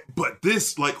 But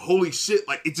this, like, holy shit,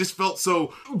 like, it just felt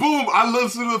so, boom, I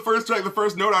listened to the first track, the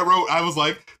first note I wrote, I was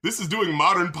like, this is doing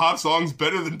modern pop songs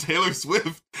better than Taylor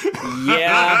Swift.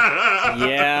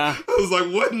 Yeah. I was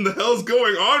like, what in the hell's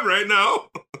going on right now?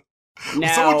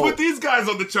 Now, someone put these guys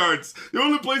on the charts. The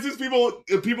only places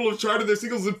people have charted their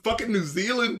singles in fucking New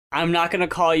Zealand. I'm not gonna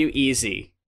call you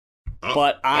easy,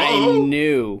 but I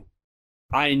knew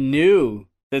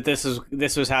that this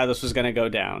was how this was gonna go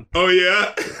down. Oh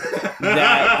yeah,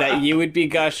 that you would be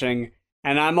gushing,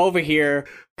 and I'm over here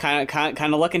kind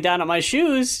of looking down at my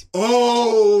shoes.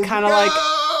 Oh, kind of like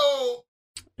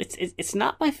it's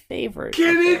not my favorite.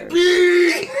 Can it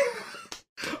be?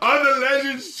 Are the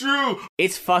legends true?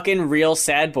 It's fucking real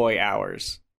sad boy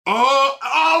hours. Oh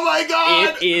my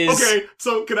god! It is. Okay,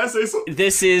 so can I say something?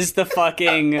 This is the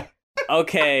fucking.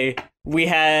 Okay, we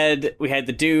had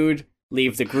the dude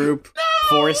leave the group,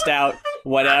 forced out,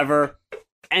 whatever,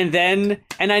 and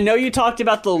I know you talked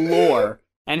about the lore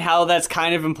and how that's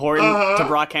kind of important to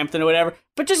Brockhampton or whatever,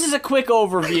 but just as a quick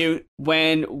overview,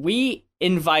 when we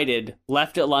invited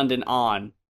Left It London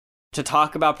on to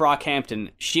talk about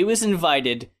Brockhampton, she was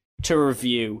invited to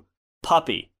review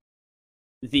Puppy,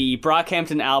 the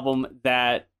Brockhampton album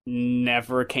that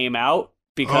never came out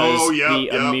because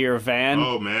Amir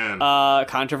Van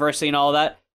controversy and all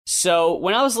that. So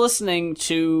when I was listening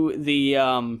to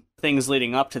the things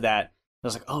leading up to that, I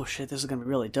was like, oh shit, this is gonna be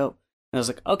really dope. And I was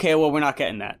like, okay, well, we're not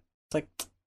getting that. It's like,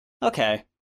 okay,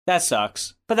 that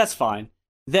sucks, but that's fine.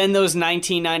 Then those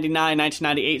 1999,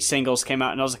 1998 singles came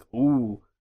out, and I was like, ooh,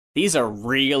 these are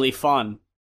really fun.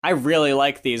 I really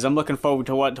like these. I'm looking forward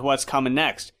to what's coming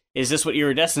next. Is this what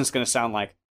Iridescent's going to sound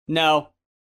like? No,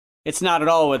 it's not at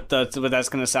all what that's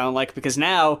going to sound like, because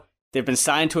now they've been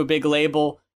signed to a big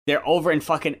label. They're over in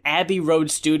fucking Abbey Road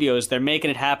Studios. They're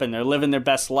making it happen. They're living their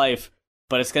best life,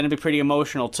 but it's going to be pretty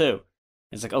emotional too.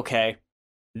 It's like, okay,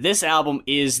 this album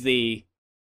is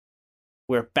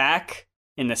we're back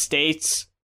in the States.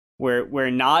 We're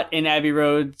not in Abbey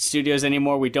Road Studios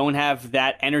anymore. We don't have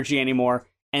that energy anymore.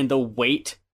 And the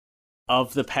weight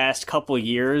of the past couple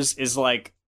years is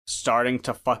like starting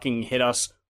to fucking hit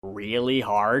us really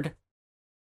hard.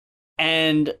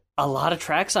 And a lot of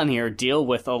tracks on here deal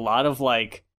with a lot of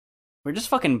like, we're just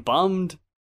fucking bummed.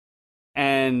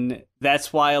 And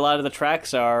that's why a lot of the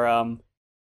tracks are,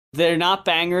 they're not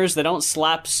bangers. They don't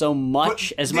slap so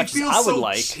much as much as I would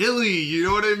like. Chilly, you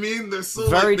know what I mean? They're so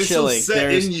very they're chilly. So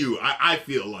set in you. I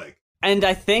feel like. And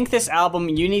I think this album,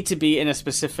 you need to be in a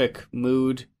specific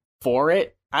mood for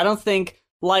it. I don't think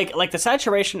Like the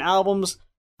Saturation albums,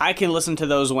 I can listen to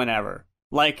those whenever.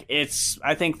 Like,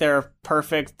 I think they're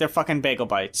perfect. They're fucking bagel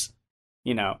bites.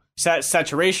 You know,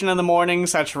 Saturation in the morning,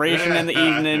 Saturation in the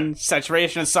evening,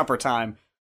 Saturation at supper time.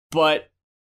 But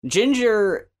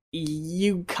Ginger,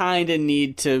 you kind of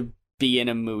need to be in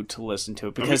a mood to listen to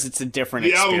it because it's a different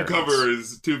experience. The album cover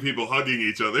is two people hugging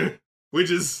each other,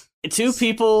 which is... Two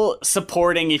people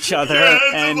supporting each other,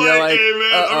 and you're like, hey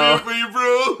man, I'm here for you,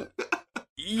 bro.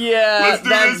 Yeah, let's do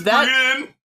this again.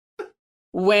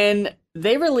 When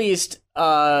they released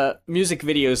music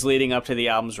videos leading up to the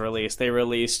album's release, they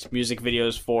released music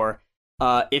videos for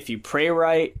If You Pray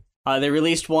Right. They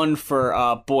released one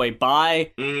for Boy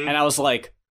Bye, and I was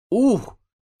like, ooh,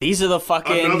 these are the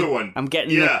fucking... Another one. I'm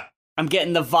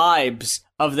getting the vibes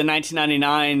of the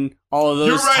 1999, all of those.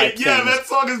 You're right. Type Yeah, things. That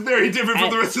song is very different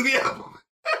from the rest of the album.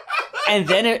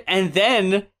 and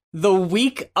then the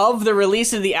week of the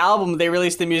release of the album, they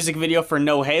released the music video for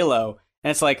No Halo,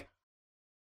 and it's like,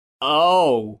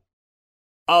 oh,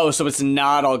 so it's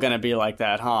not all gonna be like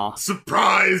that, huh?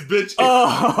 Surprise, bitch!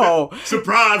 Oh,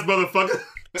 surprise, motherfucker!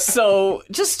 So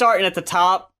just starting at the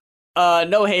top,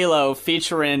 No Halo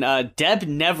featuring Deb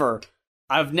Never.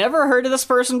 I've never heard of this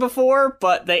person before,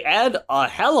 but they add a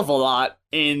hell of a lot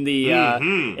in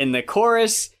the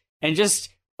chorus and just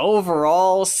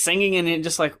overall singing, and it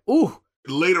just like, ooh.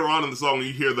 Later on in the song, when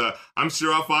you hear I'm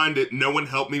sure I'll find it, no one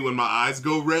help me when my eyes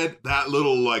go red, that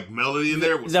little like melody in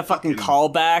there was the fucking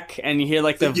callback, and you hear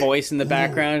like the voice in the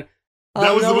background.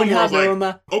 That was the one where I was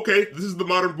like, okay, this is the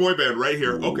modern boy band right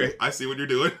here. Ooh. Okay, I see what you're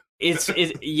doing.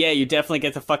 Yeah, you definitely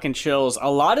get the fucking chills. A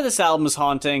lot of this album is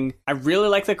haunting. I really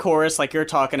like the chorus, like you're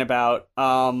talking about.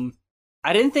 I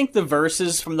didn't think the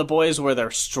verses from the boys were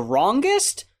their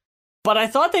strongest, but I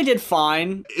thought they did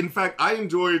fine. In fact, I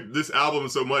enjoyed this album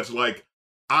so much. Like,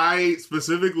 I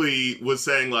specifically was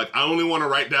saying, like, I only want to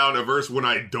write down a verse when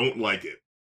I don't like it.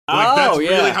 Like, that's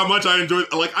really how much I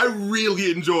enjoyed. Like, I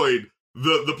really enjoyed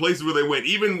the places where they went,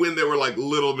 even when there were like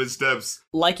little missteps.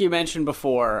 Like you mentioned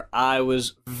before, I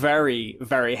was very,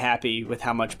 very happy with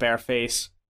how much bareface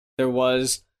there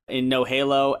was in No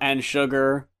Halo and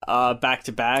Sugar back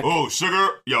to back. Oh, Sugar!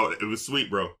 Yo, it was sweet,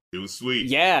 bro. It was sweet.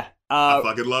 Yeah. I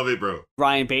fucking love it, bro.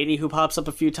 Ryan Beatty, who pops up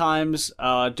a few times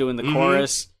doing the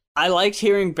chorus. I liked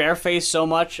hearing Bareface so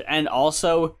much, and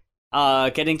also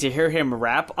getting to hear him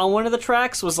rap on one of the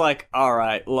tracks was like, all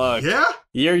right, look,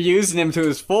 you're using him to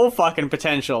his full fucking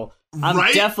potential. I'm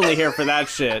definitely here for that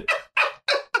shit.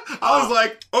 I was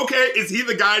like, okay, is he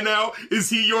the guy now? Is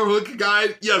he your hook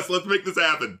guy? Yes, let's make this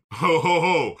happen. Ho, ho,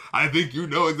 ho. I think you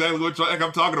know exactly what track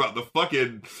I'm talking about. The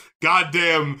fucking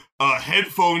goddamn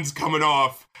headphones coming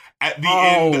off at the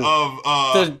end of...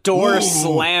 the door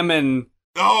slamming.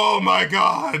 Oh my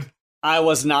god. I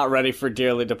was not ready for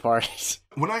Dearly Departed.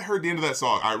 When I heard the end of that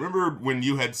song, I remember when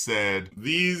you had said,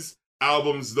 these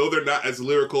albums, though they're not as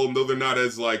lyrical and though they're not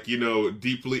as, like, you know,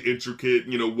 deeply intricate,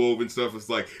 you know, woven stuff, it's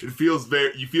like, it feels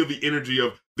you feel the energy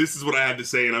of, this is what I had to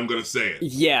say and I'm gonna say it.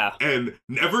 Yeah. And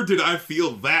never did I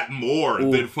feel that more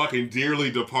than fucking Dearly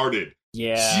Departed.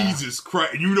 Yeah. Jesus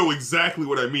Christ. You know exactly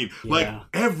what I mean. Yeah. Like,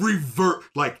 every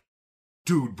like,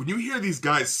 dude, when you hear these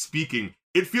guys speaking,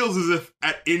 it feels as if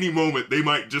at any moment they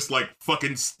might just, like,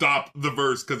 fucking stop the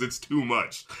verse because it's too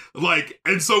much. Like,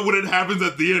 and so when it happens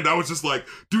at the end, I was just like,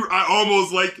 dude,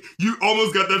 you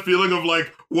almost got that feeling of,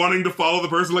 like, wanting to follow the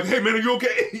person, like, hey, man, are you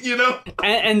okay? You know?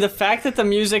 And the fact that the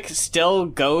music still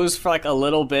goes for, like, a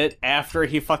little bit after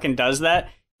he fucking does that,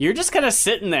 you're just kind of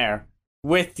sitting there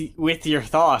with your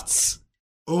thoughts.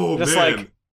 Oh, just man.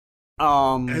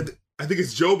 Like, I think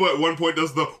it's Joba at one point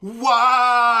does the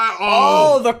why.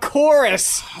 Oh, the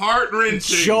chorus. Heart-wrenching.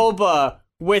 Joba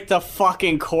with the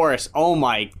fucking chorus. Oh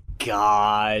my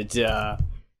god.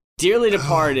 Dearly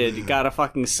Departed got a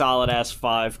fucking solid ass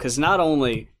 5 because not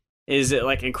only is it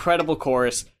like incredible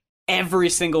chorus, every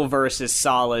single verse is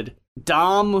solid.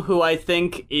 Dom, who I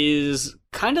think is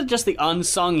kind of just the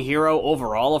unsung hero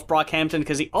overall of Brockhampton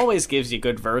because he always gives you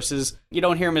good verses. You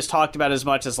don't hear him as talked about as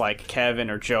much as like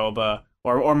Kevin or Joba.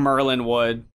 Or Merlin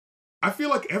would. I feel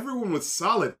like everyone was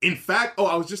solid. In fact,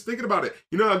 I was just thinking about it.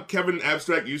 You know how Kevin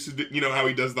Abstract used to do, you know how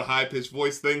he does the high-pitched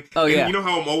voice thing? Oh, yeah. And you know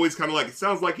how I'm always kind of like, it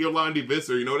sounds like Yolandi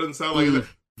Visser, you know, it doesn't sound like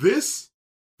this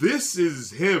is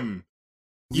him.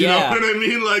 You know what I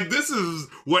mean? Like, this is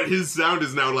what his sound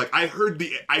is now. Like, I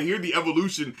hear the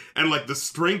evolution and, like, the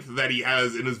strength that he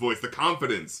has in his voice, the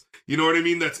confidence. You know what I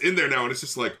mean? That's in there now. And it's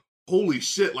just like, holy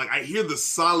shit. Like, I hear the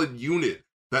solid unit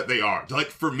that they are.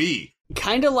 Like, for me.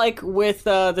 Kind of like with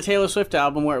the Taylor Swift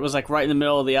album, where it was like right in the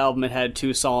middle of the album, it had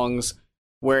 2 songs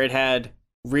where it had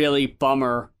really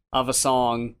bummer of a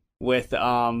song with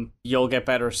You'll Get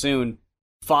Better Soon.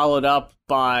 followed up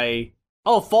by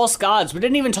False Gods. We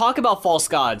didn't even talk about False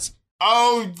Gods.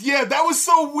 Oh, yeah, that was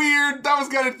so weird. That was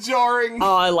kind of jarring.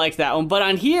 Oh, I like that one. But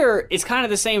on here, it's kind of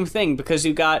the same thing because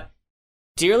you got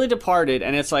Dearly Departed,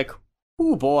 and it's like,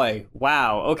 oh boy,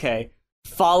 wow, okay.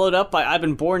 Followed up by I've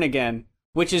Been Born Again,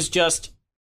 which is just,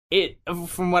 it.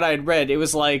 From what I'd read, it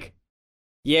was like,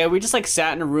 yeah, we just like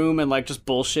sat in a room and like just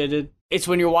bullshitted. It's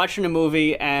when you're watching a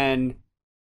movie and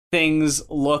things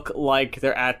look like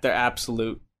they're at their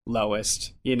absolute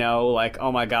lowest, you know, like,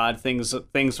 oh my god, things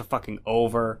are fucking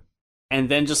over. And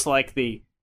then just like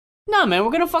nah, man,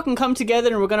 we're gonna fucking come together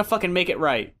and we're gonna fucking make it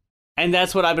right. And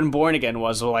that's what I've Been Born Again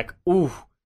was. We're like, ooh,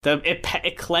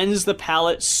 it cleansed the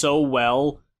palate so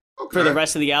well for the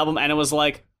rest of the album. And it was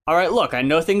like, all right, look, I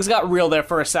know things got real there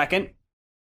for a second.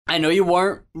 I know you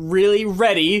weren't really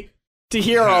ready to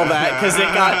hear all that because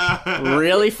it got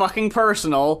really fucking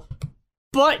personal.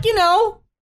 But, you know,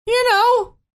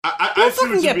 I see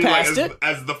what you get mean, past like, it.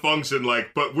 as the function,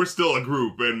 like, but we're still a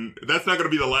group, and that's not going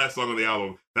to be the last song on the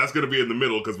album. That's going to be in the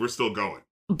middle, because we're still going.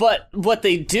 But what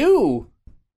they do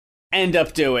end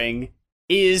up doing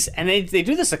is, and they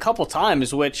do this a couple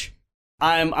times, which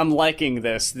I'm liking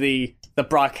this, the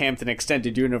Brockhampton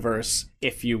extended universe,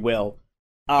 if you will.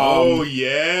 Oh,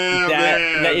 yeah,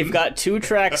 man. That you've got 2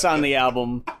 tracks on the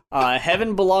album,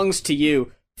 Heaven Belongs to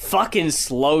You, fucking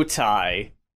Slow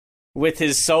Tie, with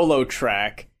his solo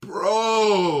track.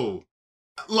 Bro,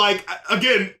 like,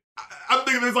 again, I'm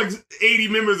thinking there's like 80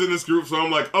 members in this group, so I'm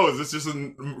like, oh, is this just a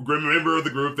member of the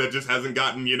group that just hasn't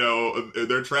gotten, you know,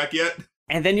 their track yet?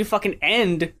 And then you fucking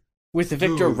end with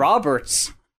Victor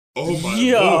Roberts. Oh my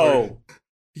Lord.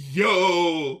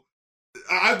 Yo.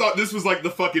 I thought this was like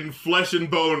the fucking flesh and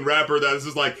bone rapper that is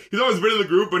just like, he's always been in the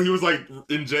group, but he was like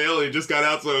in jail and he just got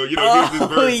out, so, you know, here's his verse.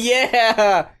 Oh,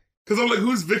 yeah. Because I'm like,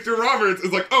 who's Victor Roberts?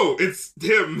 It's like, oh, it's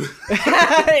him.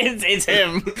 it's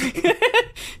him.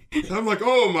 And I'm like,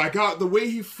 oh my god, the way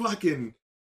he fucking,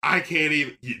 I can't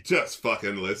even, you just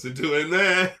fucking listen to it,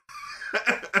 man.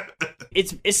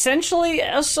 It's essentially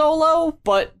a solo,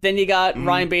 but then you got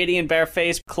Ryan Beatty and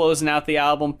Bareface closing out the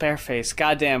album. Bareface,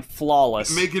 goddamn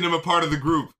flawless. Making him a part of the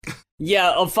group.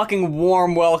 Yeah, a fucking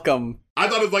warm welcome. I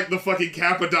thought it was like the fucking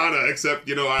Capadonna, except,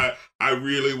 you know, I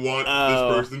really want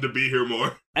this person to be here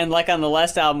more. And like on the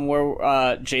last album where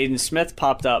Jaden Smith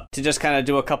popped up to just kind of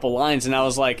do a couple lines, and I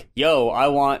was like, yo, I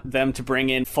want them to bring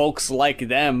in folks like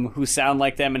them who sound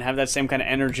like them and have that same kind of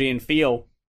energy and feel.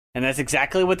 And that's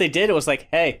exactly what they did. It was like,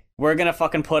 hey, we're gonna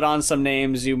fucking put on some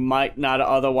names you might not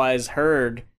otherwise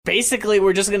heard. Basically,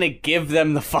 we're just gonna give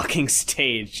them the fucking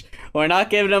stage. We're not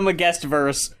giving them a guest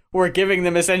verse. We're giving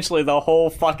them essentially the whole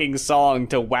fucking song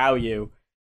to wow you.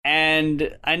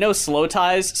 And I know Slow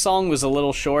Tie's song was a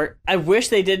little short. I wish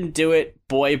they didn't do it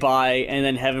Boy Bye and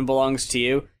then Heaven Belongs to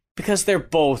You, because they're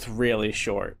both really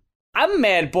short. I'm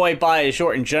mad Boy Bye is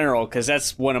short in general, because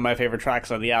that's one of my favorite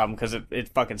tracks on the album, because it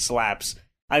fucking slaps.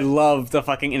 I love the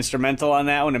fucking instrumental on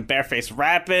that one and Bareface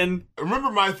rapping.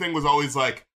 Remember, my thing was always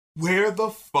like, where the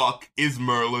fuck is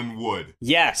Merlin Wood?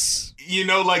 Yes. You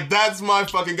know, like, that's my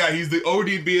fucking guy. He's the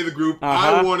ODB of the group.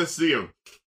 I want to see him.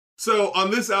 So,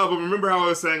 on this album, remember how I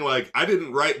was saying, like, I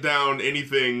didn't write down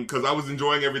anything because I was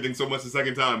enjoying everything so much the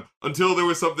second time until there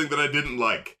was something that I didn't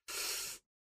like.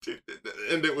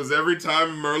 And it was every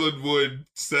time Merlin Wood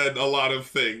said a lot of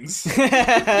things.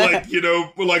 Like, you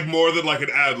know, like more than like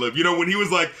an ad-lib. You know, when he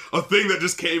was like a thing that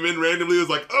just came in randomly, it was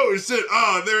like, oh shit,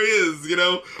 there he is, you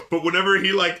know? But whenever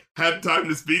he like had time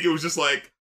to speak, it was just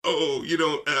like, oh, you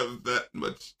don't have that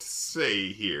much to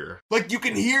say here. Like, you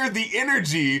can hear the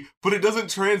energy, but it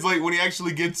doesn't translate when he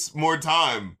actually gets more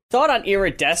time. Thought on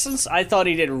Iridescence, I thought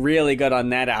he did really good on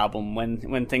that album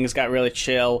when things got really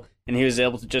chill and he was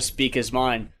able to just speak his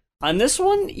mind. On this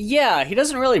one, yeah, he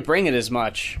doesn't really bring it as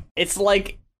much. It's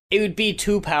like, it would be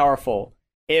too powerful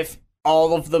if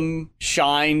all of them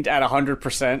shined at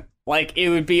 100%. Like, it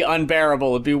would be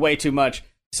unbearable, it'd be way too much.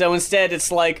 So instead,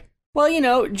 it's like, well, you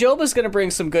know, Joba's gonna bring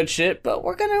some good shit, but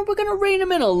we're gonna rein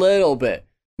him in a little bit.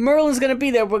 Merlin's gonna be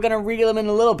there, we're gonna reel him in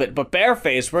a little bit, but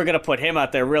Bareface, we're gonna put him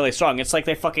out there really strong. It's like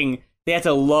they had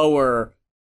to lower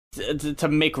to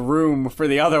make room for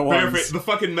the other ones. Bareface, the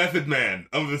fucking Method Man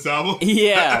of this album.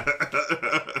 Yeah.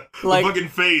 Like, the fucking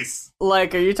face.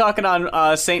 Like, are you talking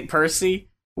on St. Percy,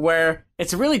 where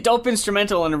it's a really dope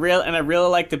instrumental and I really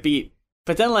like the beat,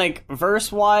 but then like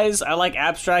verse-wise, I like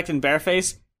Abstract and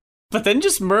Bareface, but then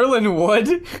just Merlin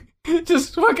Wood,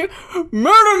 just fucking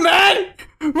murder man!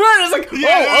 Murder's like,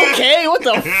 oh, okay, what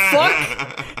the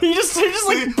fuck? He just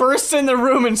like bursts in the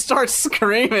room and starts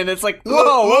screaming. It's like,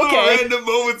 whoa, okay. Random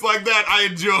moments like that, I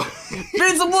enjoy.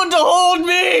 Need someone to hold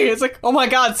me! It's like, oh my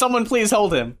god, someone please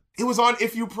hold him. It was on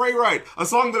If You Pray Right, a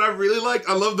song that I really like.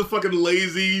 I love the fucking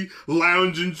lazy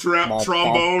lounging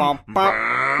trombone. Yeah,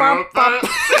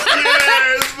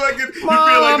 it's fucking, you feel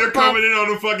like they're coming in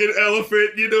on a fucking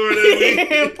elephant, you know what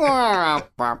I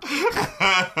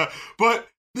mean? But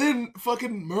then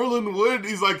fucking Merlin Wood,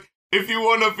 he's like, if you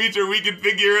want a feature, we can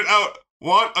figure it out.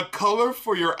 Want a color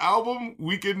for your album?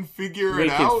 We can figure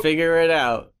it out. We can figure it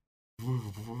out.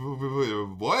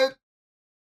 What?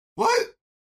 What?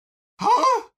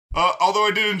 Huh? Although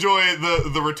I did enjoy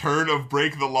the return of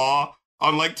Break the Law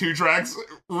on like 2 tracks.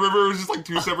 Remember, it was just like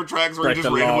 2 separate tracks where you just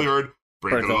randomly heard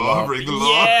Break the Law, Break the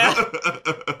Law. Yeah.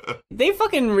 They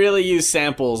fucking really use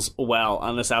samples well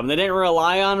on this album. They didn't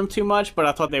rely on them too much, but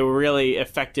I thought they were really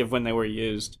effective when they were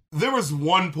used. There was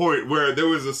one point where there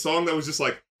was a song that was just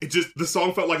like, the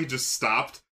song felt like it just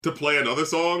stopped to play another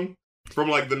song from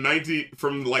like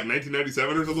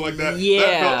 1997 or something like that. Yeah.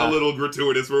 That felt a little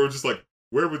gratuitous where it was just like,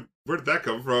 where did that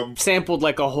come from? Sampled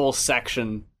like a whole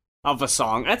section of a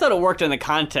song. I thought it worked in the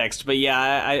context, but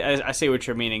yeah, I see what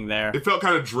you're meaning there. It felt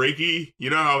kind of Drakey. You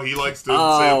know how he likes to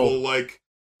sample like,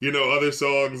 you know, other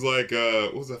songs like,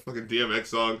 what was that fucking DMX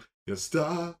song? You know,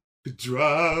 stop,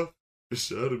 drive,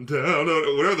 shut him down,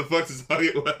 whatever the fuck his song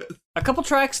it was. A couple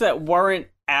tracks that weren't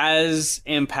as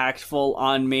impactful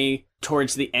on me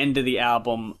towards the end of the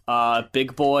album,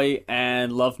 Big Boy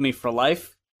and Love Me for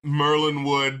Life. Merlin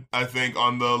Wood, I think,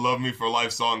 on the Love Me for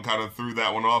Life song kind of threw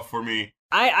that one off for me.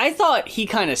 I thought he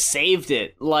kind of saved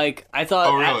it. Like, I thought,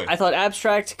 oh, really? I thought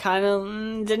Abstract kind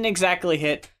of didn't exactly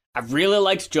hit. I really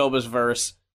liked Joba's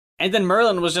verse. And then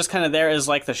Merlin was just kind of there as,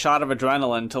 like, the shot of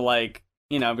adrenaline to, like,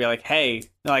 you know, be like, hey,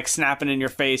 like, snapping in your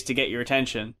face to get your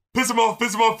attention. Piss him off,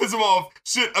 piss him off, piss him off.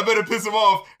 Shit, I better piss him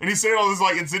off. And he's saying all this,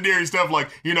 like, incendiary stuff, like,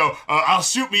 you know, I'll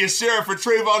shoot me a sheriff for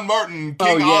Trayvon Martin,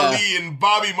 King Ali, and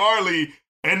Bobby Marley.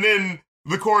 And then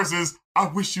the chorus is, I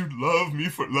wish you'd love me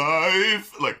for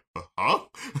life. Like, huh?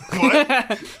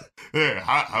 What? Yeah,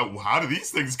 how do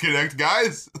these things connect,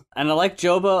 guys? And I like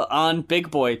Joba on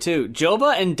Big Boy, too.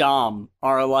 Joba and Dom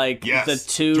are, like, the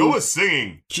two... Joba's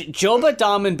singing. Joba,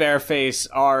 Dom, and Bareface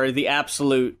are the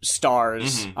absolute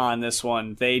stars on this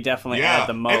one. They definitely add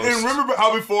the most. And remember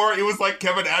how before it was like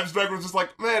Kevin Abstract was just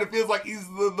like, man, it feels like he's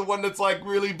the one that's, like,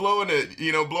 really blowing it,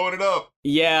 you know, blowing it up.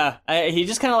 Yeah, he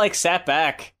just kind of, like, sat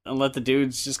back and let the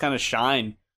dudes just kind of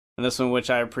shine in this one, which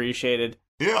I appreciated.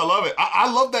 Yeah, I love it.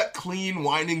 I love that clean,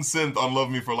 whining synth on Love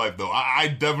Me For Life, though. I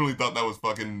definitely thought that was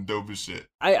fucking dope as shit.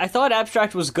 I thought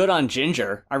Abstract was good on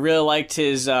Ginger. I really liked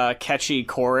his catchy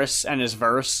chorus and his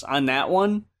verse on that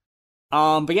one.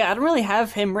 But yeah, I don't really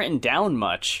have him written down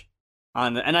much.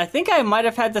 And I think I might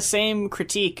have had the same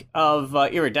critique of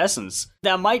Iridescence.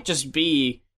 That might just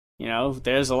be, you know,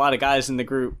 there's a lot of guys in the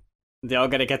group. They all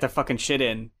gotta get their fucking shit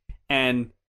in.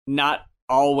 And not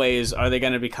always are they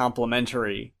going to be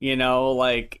complimentary, you know,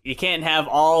 like you can't have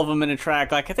all of them in a track.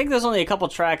 Like I think there's only a couple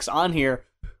tracks on here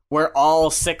where all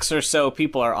 6 or so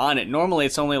people are on it. Normally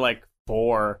it's only like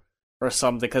 4 or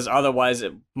something because otherwise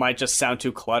it might just sound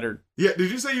too cluttered. Yeah,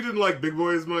 did you say you didn't like Big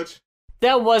Boy as much?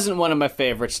 That wasn't one of my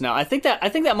favorites. No, I think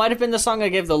that might have been the song I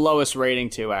gave the lowest rating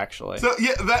to, actually. So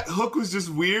yeah, that hook was just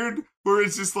weird, where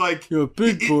it's just like you're a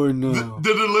big boy now.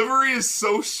 The delivery is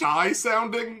so shy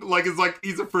sounding, like it's like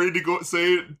he's afraid to go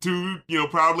say it too, you know,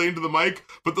 proudly into the mic.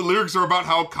 But the lyrics are about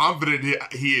how confident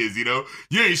he is. You know,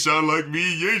 you ain't shine like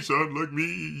me, you ain't shine like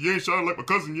me, you ain't shine like my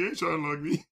cousin, you ain't shine like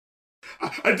me.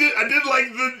 I did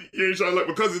like the you ain't shine like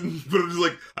my cousin, but I'm just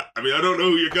like, I mean, I don't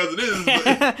know who your cousin is. But...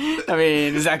 I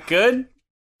mean, is that good?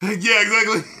 Yeah,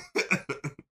 exactly.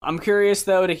 I'm curious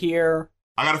though to hear.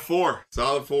 I got a 4,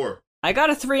 solid 4. I got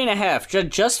a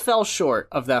 3.5. Just fell short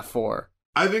of that 4.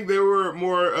 I think they were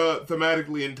more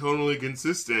thematically and tonally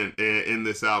consistent in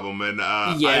this album, and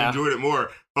I enjoyed it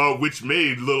more. Which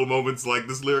made little moments like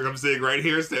this lyric I'm saying right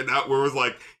here stand out, where it was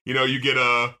like, you know, you get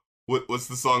what's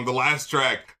the song? The last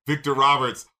track, Victor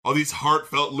Roberts, all these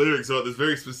heartfelt lyrics about this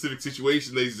very specific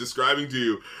situation that he's describing to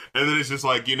you. And then it's just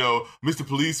like, you know, Mr.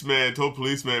 Policeman told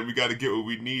policeman, we got to get what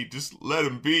we need. Just let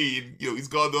him be. And, you know, he's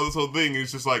gone through this whole thing. And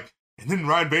it's just like, and then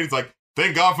Ryan Beatty's like,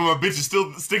 thank God for my bitch is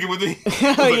still sticking with me.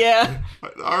 Like, yeah.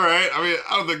 All right. I mean,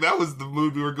 I don't think that was the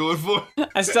mood we were going for.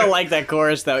 I still like that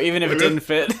chorus, though, even if it didn't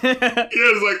fit. Yeah,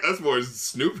 it's like, that's more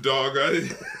Snoop Dogg,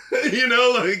 right? You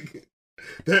know, like...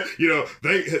 You know,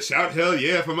 they shout hell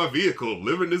yeah for my vehicle.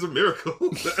 Living is a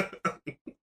miracle.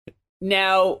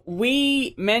 Now,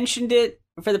 we mentioned it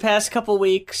for the past couple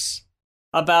weeks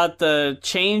about the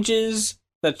changes,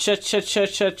 the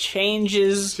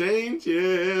changes.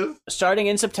 Changes. Starting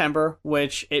in September,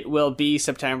 which it will be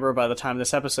September by the time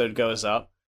this episode goes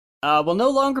up. We'll no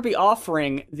longer be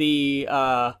offering the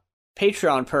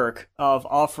Patreon perk of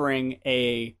offering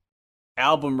a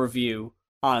album review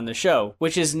on the show,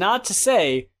 which is not to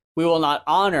say we will not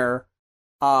honor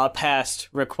past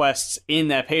requests in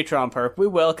that Patreon perk. We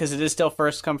will, because it is still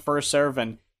first come, first serve,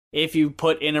 and if you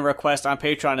put in a request on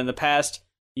Patreon in the past,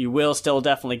 you will still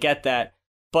definitely get that.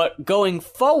 But going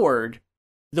forward,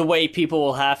 the way people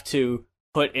will have to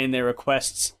put in their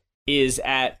requests is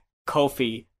at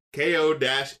Ko-fi.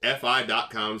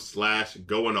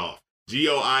 ko-fi.com/goinoff.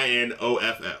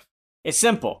 GOINOFF. It's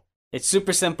simple. It's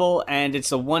super simple, and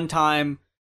it's a one-time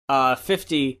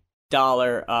 $50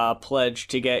 pledge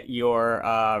to get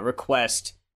your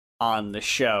request on the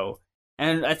show.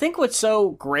 And I think what's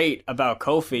so great about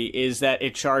Ko-fi is that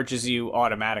it charges you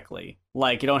automatically.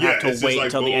 Like, you don't have to wait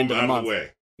until the end of the month.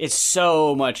 It's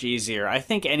so much easier. I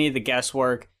think any of the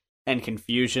guesswork and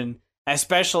confusion,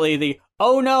 especially the,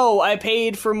 oh no, I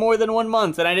paid for more than 1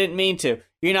 month and I didn't mean to.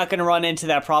 You're not going to run into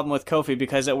that problem with Ko-fi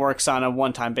because it works on a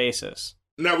one-time basis.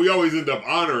 Now, we always end up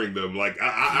honoring them. Like,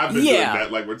 I've been doing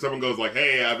that. Like, when someone goes like,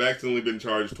 hey, I've accidentally been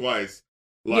charged twice.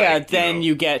 Like, then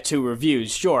you get 2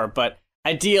 reviews, sure. But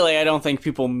ideally, I don't think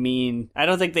people I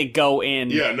don't think they go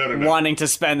in wanting to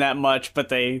spend that much, but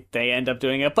they end up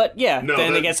doing it. But then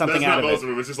they get something out of it. That's not most of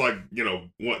them. It's just like,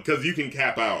 because you can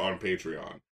cap out on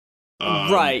Patreon.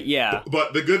 Right, yeah.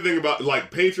 But the good thing about, like,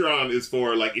 Patreon is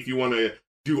for, like, if you want to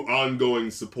do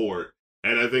ongoing support.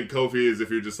 And I think Ko-fi is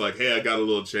if you're just like, hey, I got a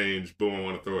little change, boom, I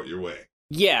want to throw it your way.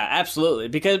 Yeah, absolutely.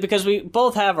 Because we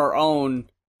both have our own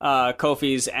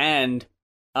Ko-fis and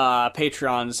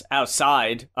Patreons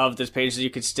outside of this page that you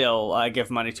could still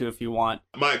give money to if you want.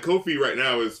 My Ko-fi right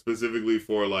now is specifically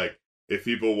for, like, if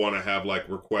people want to have, like,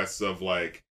 requests of,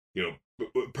 like,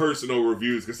 personal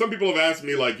reviews. Because some people have asked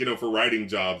me, like, for writing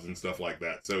jobs and stuff like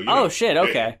that. So, oh, shit,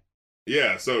 okay.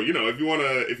 Yeah, so, if you want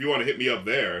to hit me up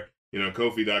there,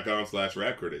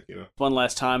 Ko-fi.com/rapcritic, One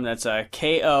last time, that's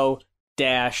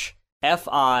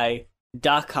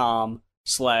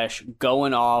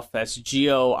ko-fi.com/goinoff. That's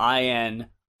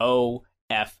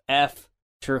GOINOFF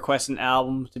to request an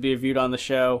album to be reviewed on the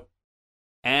show.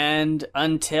 And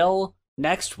until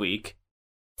next week,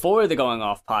 for the Going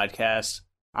Off podcast,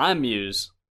 I'm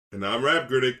Muse. And I'm Rap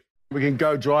Critic. We can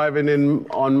go driving in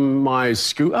on my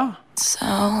scooter.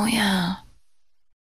 So, yeah.